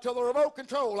to the remote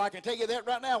control. I can tell you that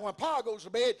right now. When Pa goes to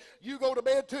bed, you go to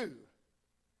bed too.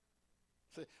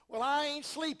 Say, well, I ain't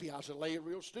sleepy. I said, lay it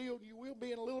real still. You will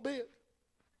be in a little bit.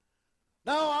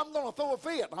 No, I'm going to throw a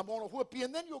fit. I'm going to whip you,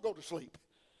 and then you'll go to sleep.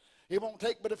 It won't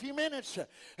take but a few minutes.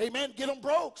 Amen. Get them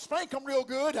broke. Spank them real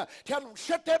good. Tell them,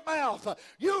 shut that mouth.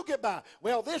 You get by.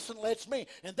 Well, this one lets me,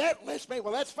 and that lets me.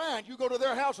 Well, that's fine. You go to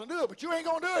their house and do it, but you ain't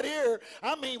going to do it here.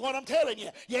 I mean what I'm telling you.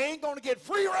 You ain't going to get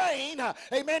free reign,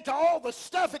 amen, to all the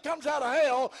stuff that comes out of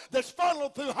hell that's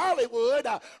funneled through Hollywood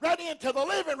right into the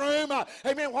living room,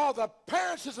 amen, while the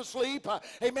parents is asleep,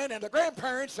 amen, and the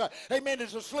grandparents, amen,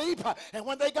 is asleep. And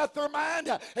when they got their mind,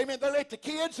 amen, they let the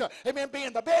kids, amen, be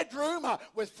in the bedroom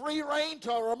with free reign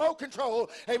to a remote control,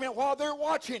 amen, while they're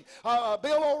watching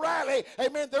Bill O'Reilly,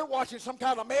 amen, they're watching some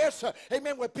kind of mess,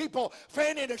 amen, with people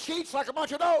fanning the sheets like a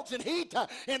bunch of dogs in heat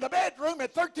in the bedroom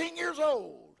at 13 years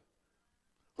old.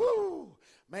 Whoo!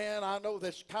 Man, I know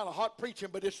that's kind of hot preaching,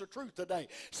 but it's the truth today.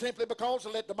 Simply because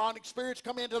they let demonic spirits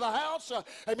come into the house,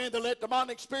 amen, they let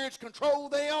demonic spirits control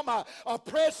them,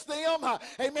 oppress them,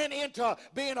 amen, into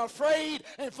being afraid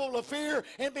and full of fear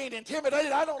and being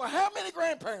intimidated. I don't know how many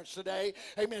grandparents today,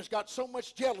 amen, has got so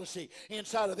much jealousy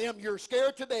inside of them. You're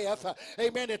scared to death,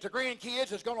 amen, that the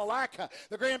grandkids is going to like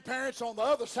the grandparents on the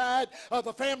other side of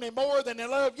the family more than they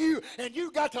love you, and you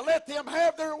got to let them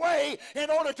have their way in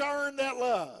order to earn that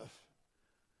love.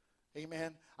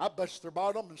 Amen. I bust their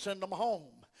bottom and send them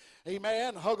home.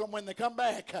 Amen. Hug them when they come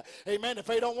back. Amen. If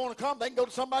they don't want to come, they can go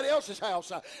to somebody else's house.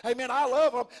 Amen. I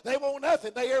love them. They won't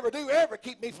nothing they ever do ever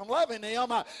keep me from loving them.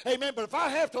 Amen. But if I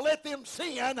have to let them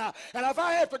sin, and if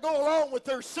I have to go along with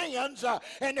their sins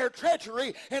and their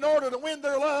treachery in order to win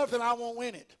their love, then I won't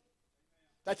win it.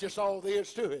 That's just all there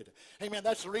is to it. Amen.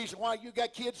 That's the reason why you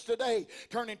got kids today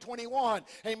turning 21,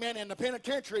 amen, in the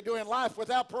penitentiary doing life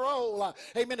without parole.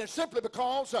 Amen. And simply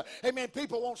because, amen,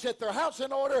 people won't set their house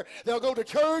in order. They'll go to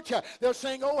church. They'll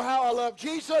sing, "Oh, how I love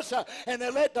Jesus," and they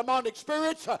let demonic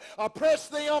spirits oppress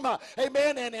them,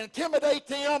 amen, and intimidate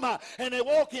them. And they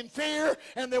walk in fear,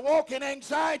 and they walk in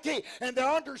anxiety, and they're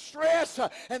under stress,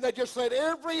 and they just let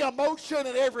every emotion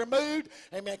and every mood,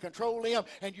 amen, control them.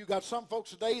 And you got some folks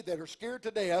today that are scared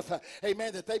to death,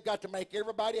 amen, that they've got to make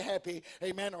everybody happy,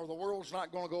 amen, or the world's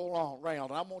not going to go around.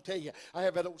 And I'm going to tell you, I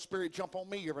have that old spirit jump on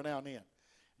me every now and then.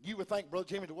 You would think, Brother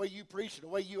Jimmy, the way you preach and the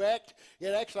way you act, it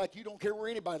acts like you don't care where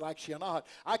anybody likes you or not.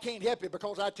 I can't help it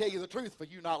because I tell you the truth for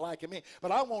you not liking me.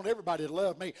 But I want everybody to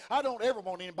love me. I don't ever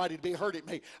want anybody to be hurt at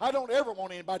me. I don't ever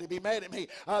want anybody to be mad at me.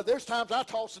 There's times I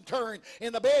toss and turn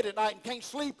in the bed at night and can't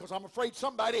sleep because I'm afraid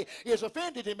somebody is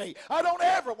offended in me. I don't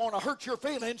ever want to hurt your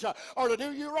feelings or to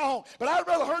do you wrong. But I'd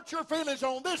rather hurt your feelings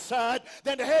on this side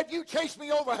than to have you chase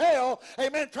me over hell,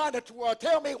 amen, trying to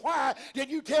tell me why did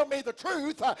you tell me the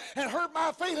truth and hurt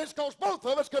my feelings, because both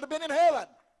of us could have been in heaven.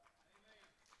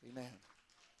 Amen.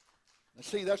 And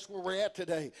see, that's where we're at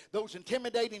today. Those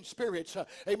intimidating spirits,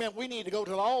 amen, we need to go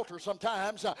to the altar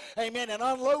sometimes, amen, and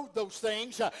unload those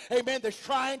things, amen, that's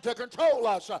trying to control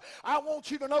us. I want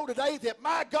you to know today that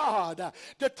my God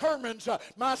determines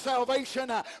my salvation.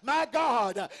 My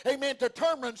God, amen,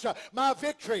 determines my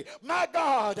victory. My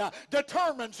God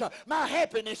determines my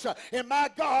happiness. And my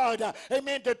God,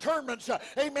 amen, determines,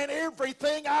 amen,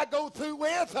 everything I go through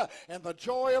with, and the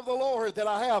joy of the Lord that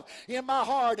I have in my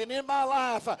heart and in my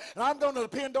life. And I'm going to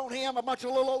depend on him. A bunch of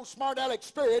little old smart aleck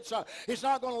spirits is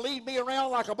not going to lead me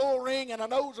around like a bull ring and a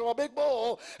nose of a big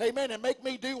bull, amen, and make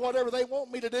me do whatever they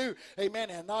want me to do, amen,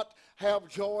 and not have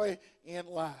joy in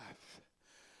life.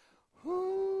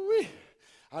 Whoo-wee.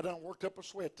 I done worked up a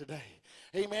sweat today.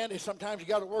 Amen. And sometimes you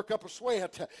got to work up a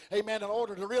sweat, amen, in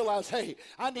order to realize, hey,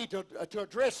 I need to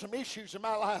address some issues in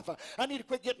my life. I need to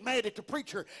quit getting mad at the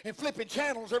preacher and flipping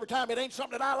channels every time it ain't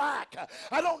something that I like.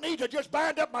 I don't need to just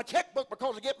bind up my checkbook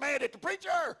because I get mad at the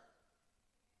preacher.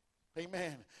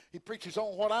 Amen. He preaches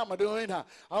on what I'm doing. I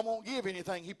won't give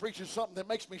anything. He preaches something that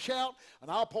makes me shout,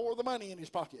 and I'll pour the money in his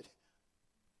pocket.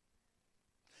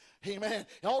 Amen.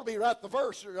 It ought to be right the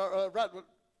verse, right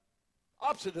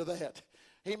opposite of that.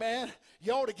 Amen.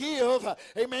 You ought to give,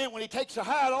 amen, when he takes the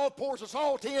hide off, pours the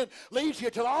salt in, leads you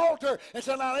to the altar, and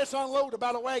says, now let's unload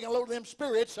about a wagon load of them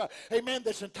spirits, amen,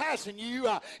 that's enticing you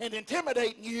and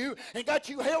intimidating you and got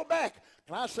you held back.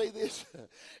 Can I say this?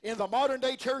 In the modern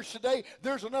day church today,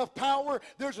 there's enough power,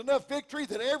 there's enough victory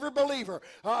that every believer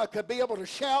could be able to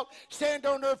shout, stand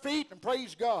on their feet, and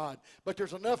praise God. But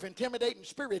there's enough intimidating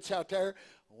spirits out there.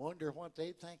 Wonder what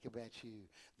they think about you.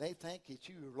 They think that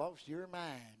you lost your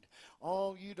mind.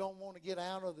 Oh, you don't want to get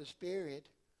out of the spirit.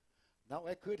 No,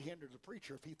 that could hinder the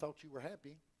preacher if he thought you were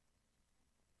happy.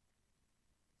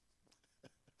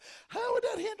 How would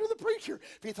that hinder the preacher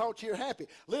if he thought you were happy?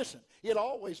 Listen, it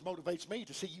always motivates me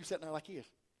to see you sitting there like this.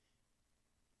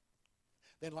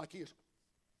 Then like this.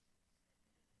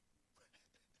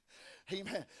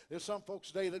 Amen. There's some folks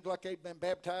today that look like they've been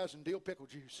baptized in dill pickle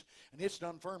juice, and it's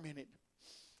done fermented.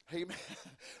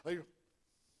 Amen.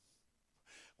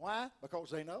 Why?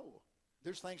 Because they know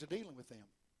there's things that are dealing with them.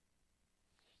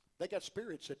 They got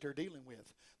spirits that they're dealing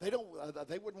with. They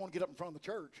wouldn't want to get up in front of the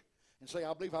church and say,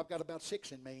 I believe I've got about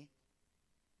 6 in me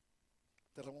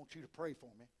that I want you to pray for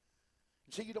me.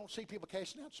 And see, you don't see people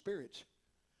casting out spirits.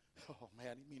 Oh, man,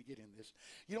 I didn't mean to get in this.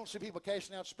 You don't see people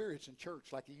casting out spirits in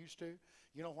church like you used to.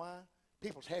 You know why?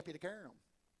 People's happy to carry them.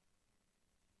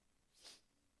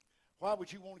 Why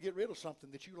would you want to get rid of something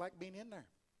that you like being in there?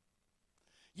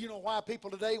 You know why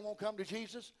people today won't come to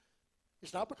Jesus?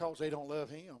 It's not because they don't love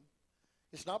him.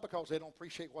 It's not because they don't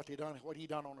appreciate what he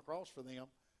done on the cross for them.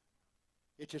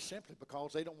 It's just simply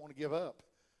because they don't want to give up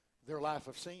their life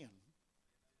of sin.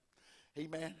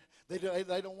 Amen. They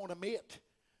don't want to admit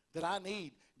that I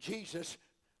need Jesus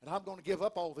and I'm going to give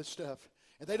up all this stuff.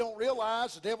 And they don't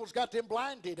realize the devil's got them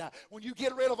blinded. When you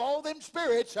get rid of all them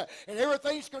spirits and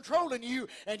everything's controlling you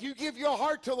and you give your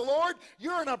heart to the Lord,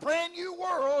 you're in a brand new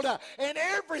world and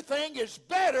everything is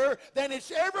better than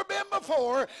it's ever been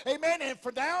before. Amen. And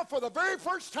for now, for the very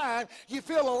first time, you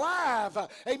feel alive.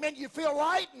 Amen. You feel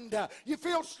lightened. You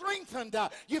feel strengthened.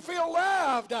 You feel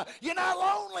loved. You're not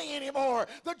lonely anymore.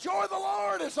 The joy of the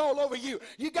Lord is all over you.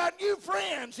 You got new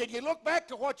friends, and you look back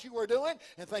to what you were doing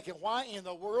and thinking, why in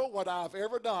the world would I have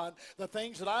ever done the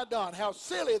things that I've done? How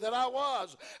silly that I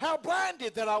was, how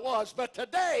blinded that I was. But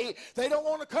today they don't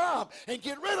want to come and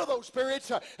get rid of those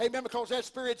spirits, amen, because that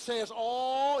spirit says,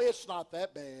 oh, it's not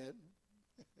that bad.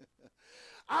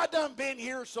 I done been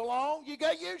here so long, you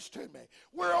got used to me.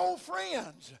 We're old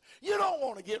friends. You don't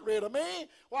want to get rid of me.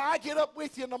 Well, I get up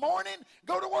with you in the morning,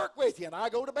 go to work with you, and I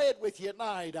go to bed with you at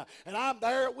night. And I'm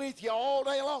there with you all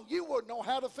day long. You wouldn't know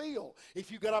how to feel if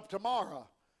you got up tomorrow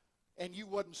and you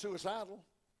wasn't suicidal.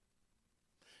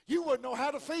 You wouldn't know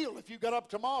how to feel if you got up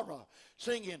tomorrow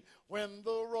singing, when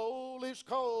the roll is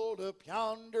called up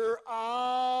yonder,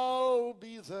 I'll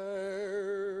be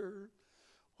there.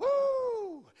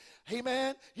 Woo!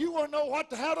 Amen. You wouldn't know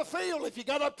how to feel if you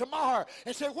got up tomorrow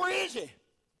and said, where is he?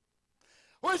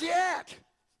 Where's he at?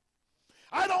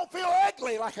 I don't feel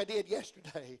ugly like I did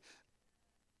yesterday.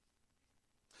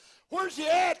 Where's he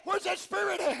at? Where's that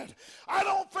spirit at? I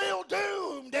don't feel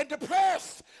doomed and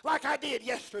depressed like I did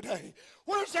yesterday.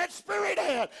 Where's that spirit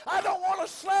at? I don't want to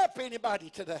slap anybody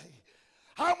today.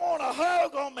 I want to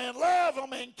hug them and love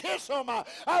them and kiss them.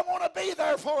 I want to be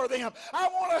there for them. I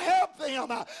want to help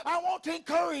them. I want to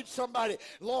encourage somebody.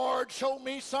 Lord, show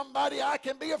me somebody I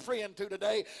can be a friend to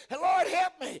today. And Lord,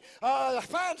 help me.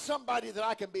 Find somebody that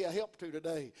I can be a help to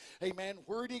today. Amen.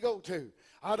 Where'd he go to?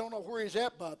 I don't know where he's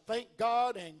at, but thank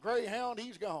God and Greyhound,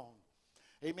 he's gone.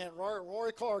 Amen. Roy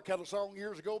Clark had a song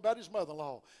years ago about his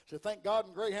mother-in-law. Said, thank God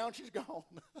and Greyhound, she's gone.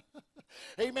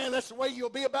 Amen. That's the way you'll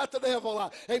be about the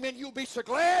devil. Amen. You'll be so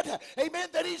glad, amen,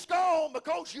 that he's gone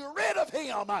because you're rid of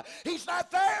him. He's not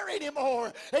there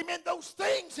anymore. Amen. Those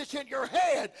things that's in your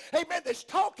head, amen, that's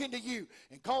talking to you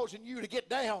and causing you to get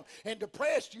down and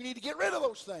depressed, you need to get rid of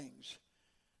those things.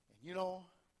 And you know,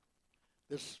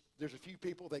 there's a few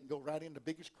people that can go right in the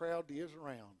biggest crowd there is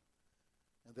around,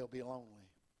 and they'll be lonely.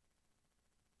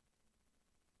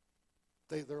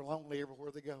 They're lonely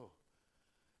everywhere they go.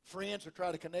 Friends will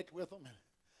try to connect with them, and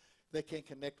they can't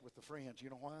connect with the friends. You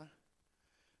know why?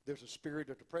 There's a spirit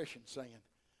of depression saying,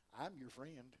 I'm your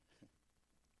friend.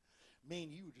 Me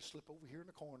and you just slip over here in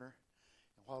the corner,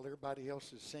 and while everybody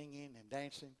else is singing and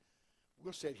dancing,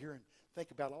 we'll sit here and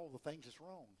think about all the things that's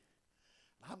wrong.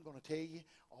 And I'm going to tell you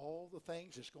all the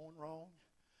things that's going wrong,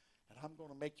 and I'm going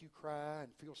to make you cry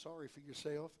and feel sorry for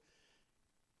yourself,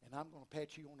 and I'm going to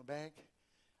pat you on the back.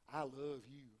 I love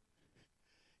you.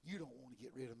 You don't want to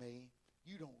get rid of me.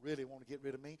 You don't really want to get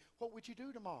rid of me. What would you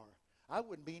do tomorrow? I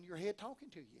wouldn't be in your head talking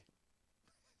to you.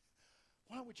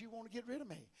 Why would you want to get rid of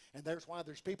me? And there's why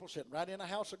there's people sitting right in the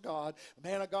house of God, a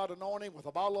man of God anointing with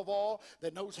a bottle of oil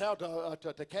that knows how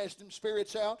to cast them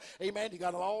spirits out. Amen. You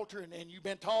got an altar and you've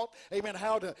been taught, amen,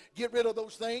 how to get rid of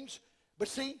those things. But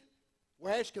see, we're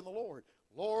asking the Lord,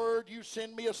 Lord, you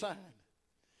send me a sign.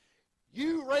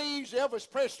 You raise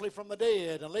Elvis Presley from the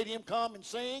dead and let him come and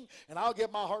sing, and I'll give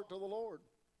my heart to the Lord.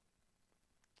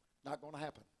 Not going to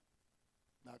happen.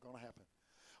 Not going to happen.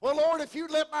 Well, Lord, if you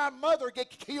let my mother get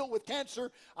killed with cancer,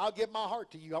 I'll give my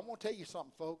heart to you. I want to tell you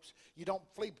something, folks. You don't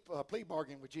plea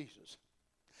bargain with Jesus.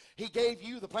 He gave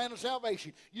you the plan of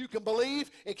salvation. You can believe,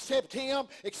 accept him,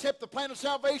 accept the plan of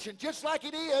salvation just like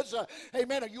it is.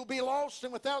 Amen. Or you'll be lost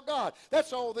and without God.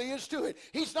 That's all there is to it.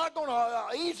 He's not going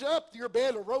to ease up your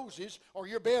bed of roses or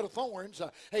your bed of thorns.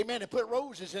 Amen. And put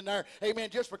roses in there. Amen.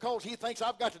 Just because he thinks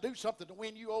I've got to do something to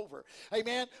win you over.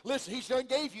 Amen. Listen, he's done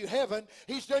gave you heaven.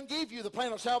 He's done gave you the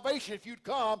plan of salvation if you'd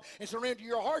come and surrender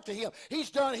your heart to him.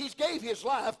 He's gave his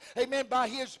life. Amen. By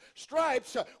his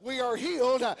stripes we are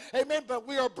healed. Amen. But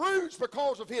we are bruised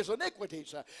because of his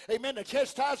iniquities. Amen. The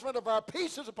chastisement of our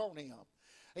peace is upon him.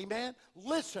 Amen.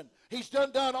 Listen, he's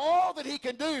done all that he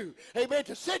can do. Amen.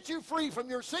 To set you free from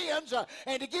your sins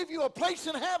and to give you a place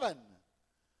in heaven.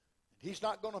 He's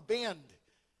not going to bend.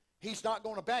 He's not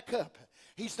going to back up.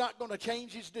 He's not going to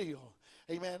change his deal.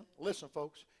 Amen. Listen,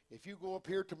 folks, if you go up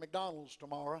here to McDonald's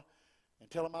tomorrow and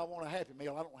tell them I want a Happy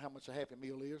Meal, I don't know how much a Happy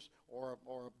Meal is, or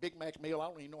a Big Mac meal, I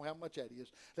don't even know how much that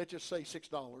is. Let's just say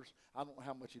 $6. I don't know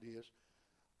how much it is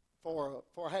for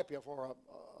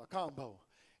a combo.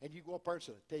 And you go up there and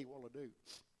say, tell you what I'll do.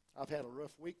 I've had a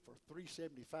rough week. For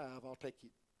 $3.75, I'll take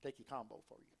your combo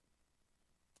for you.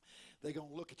 They're going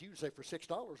to look at you and say, for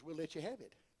 $6, we'll let you have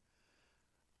it.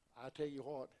 I tell you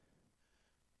what,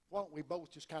 why don't we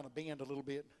both just kind of bend a little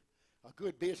bit? A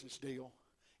good business deal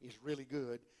is really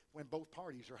good when both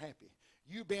parties are happy.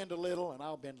 You bend a little and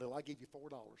I'll bend a little. I'll give you $4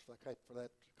 for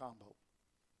that combo.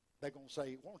 They're going to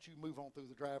say, why don't you move on through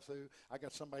the drive-thru? I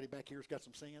got somebody back here who's got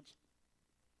some sense.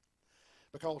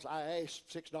 Because I asked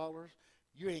 $6,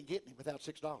 you ain't getting it without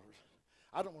 $6.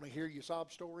 I don't want to hear your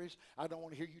sob stories. I don't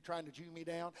want to hear you trying to Jew me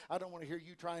down. I don't want to hear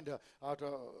you trying to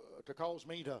cause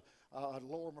me to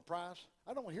lower my price.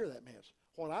 I don't want to hear that mess.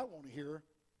 What I want to hear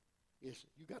is,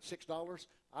 you got $6,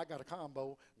 I got a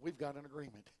combo, we've got an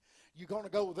agreement. You're going to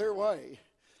go their way.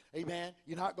 Amen.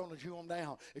 You're not going to Jew them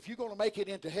down. If you're going to make it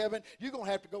into heaven, you're going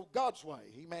to have to go God's way.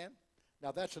 Amen.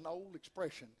 Now, that's an old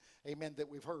expression, amen, that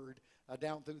we've heard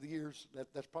down through the years.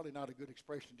 That's probably not a good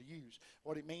expression to use.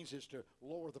 What it means is to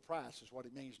lower the price is what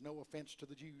it means. No offense to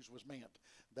the Jews was meant.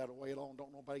 That way alone,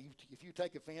 don't nobody, if you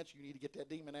take offense, you need to get that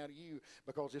demon out of you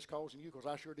because it's causing you, because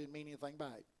I sure didn't mean anything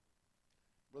by it.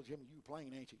 Brother Jimmy, you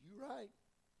plain, ain't you? You right.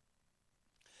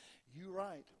 You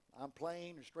right. I'm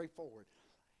plain and straightforward.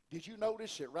 Did you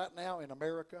notice that right now in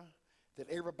America that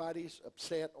everybody's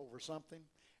upset over something?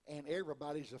 And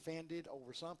everybody's offended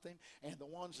over something, and the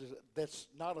ones that's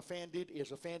not offended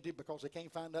is offended because they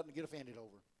can't find nothing to get offended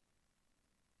over.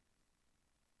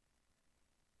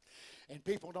 And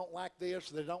people don't like this,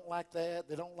 they don't like that,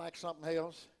 they don't like something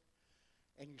else,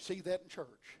 and you see that in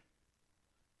church.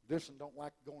 This one don't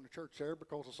like going to church there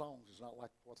because the songs is not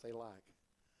like what they like.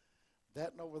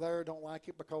 That one over there don't like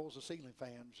it because the ceiling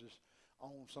fans is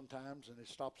on sometimes and it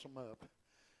stops them up.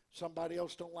 Somebody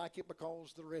else don't like it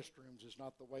because the restrooms is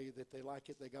not the way that they like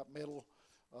it. They got metal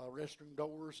restroom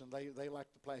doors, and they like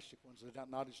the plastic ones. They're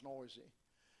not as noisy.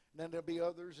 And then there'll be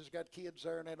others that's got kids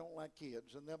there, and they don't like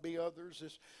kids. And there'll be others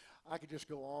that's, I could just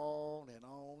go on and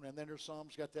on. And then there's some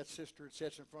that's got that sister that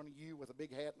sits in front of you with a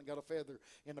big hat and got a feather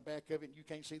in the back of it, and you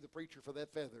can't see the preacher for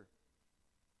that feather.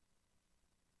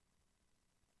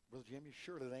 Brother Jimmy,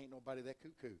 surely there ain't nobody that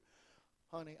cuckoo.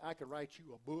 Honey, I could write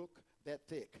you a book that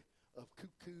thick of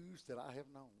cuckoos that I have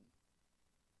known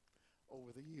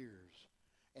over the years.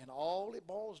 And all it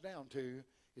boils down to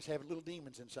is having little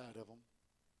demons inside of them.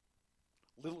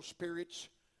 Little spirits,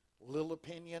 little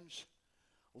opinions,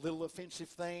 little offensive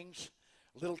things,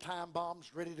 little time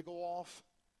bombs ready to go off.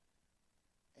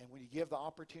 And when you give the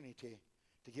opportunity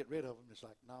to get rid of them, it's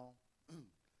like, no.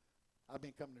 I've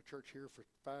been coming to church here for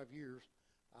 5 years.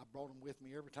 I brought them with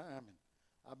me every time, and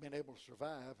I've been able to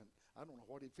survive, and I don't know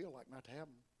what it'd feel like not to have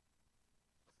them.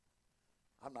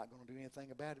 I'm not going to do anything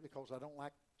about it because I don't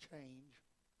like change.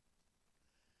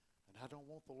 And I don't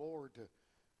want the Lord to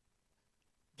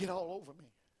get all over me.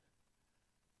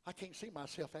 I can't see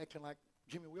myself acting like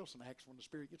Jimmy Wilson acts when the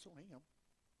Spirit gets on him.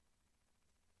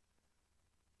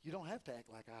 You don't have to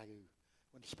act like I do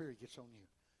when the Spirit gets on you.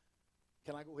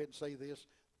 Can I go ahead and say this?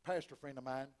 A pastor friend of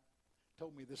mine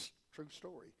told me this true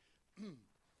story.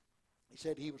 He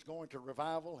said he was going to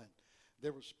revival, and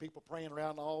there was people praying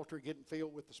around the altar, getting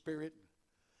filled with the Spirit.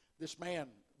 This man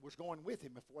was going with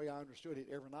him, if the way I understood it,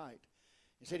 every night.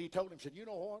 He said, he told him, said, you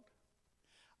know what?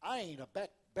 I ain't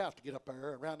about to get up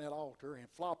there around that altar and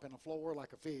flop in the floor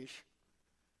like a fish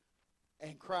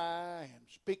and cry and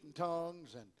speak in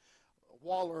tongues and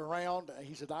waller around.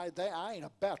 He said, I ain't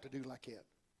about to do like that.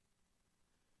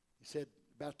 He said,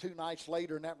 about 2 nights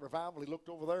later in that revival, he looked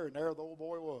over there, and there the old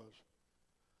boy was,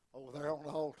 over there on the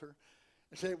altar.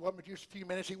 He said, it wasn't just a few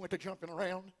minutes, he went to jumping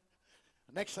around.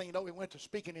 The next thing you know, he went to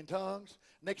speaking in tongues.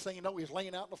 Next thing you know, he's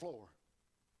laying out on the floor.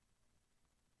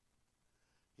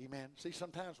 Amen. See,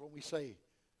 sometimes when we say,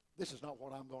 this is not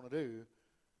what I'm going to do,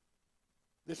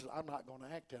 I'm not going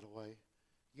to act that way,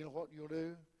 you know what you'll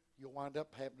do? You'll wind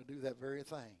up having to do that very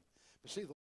thing. But see,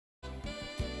 the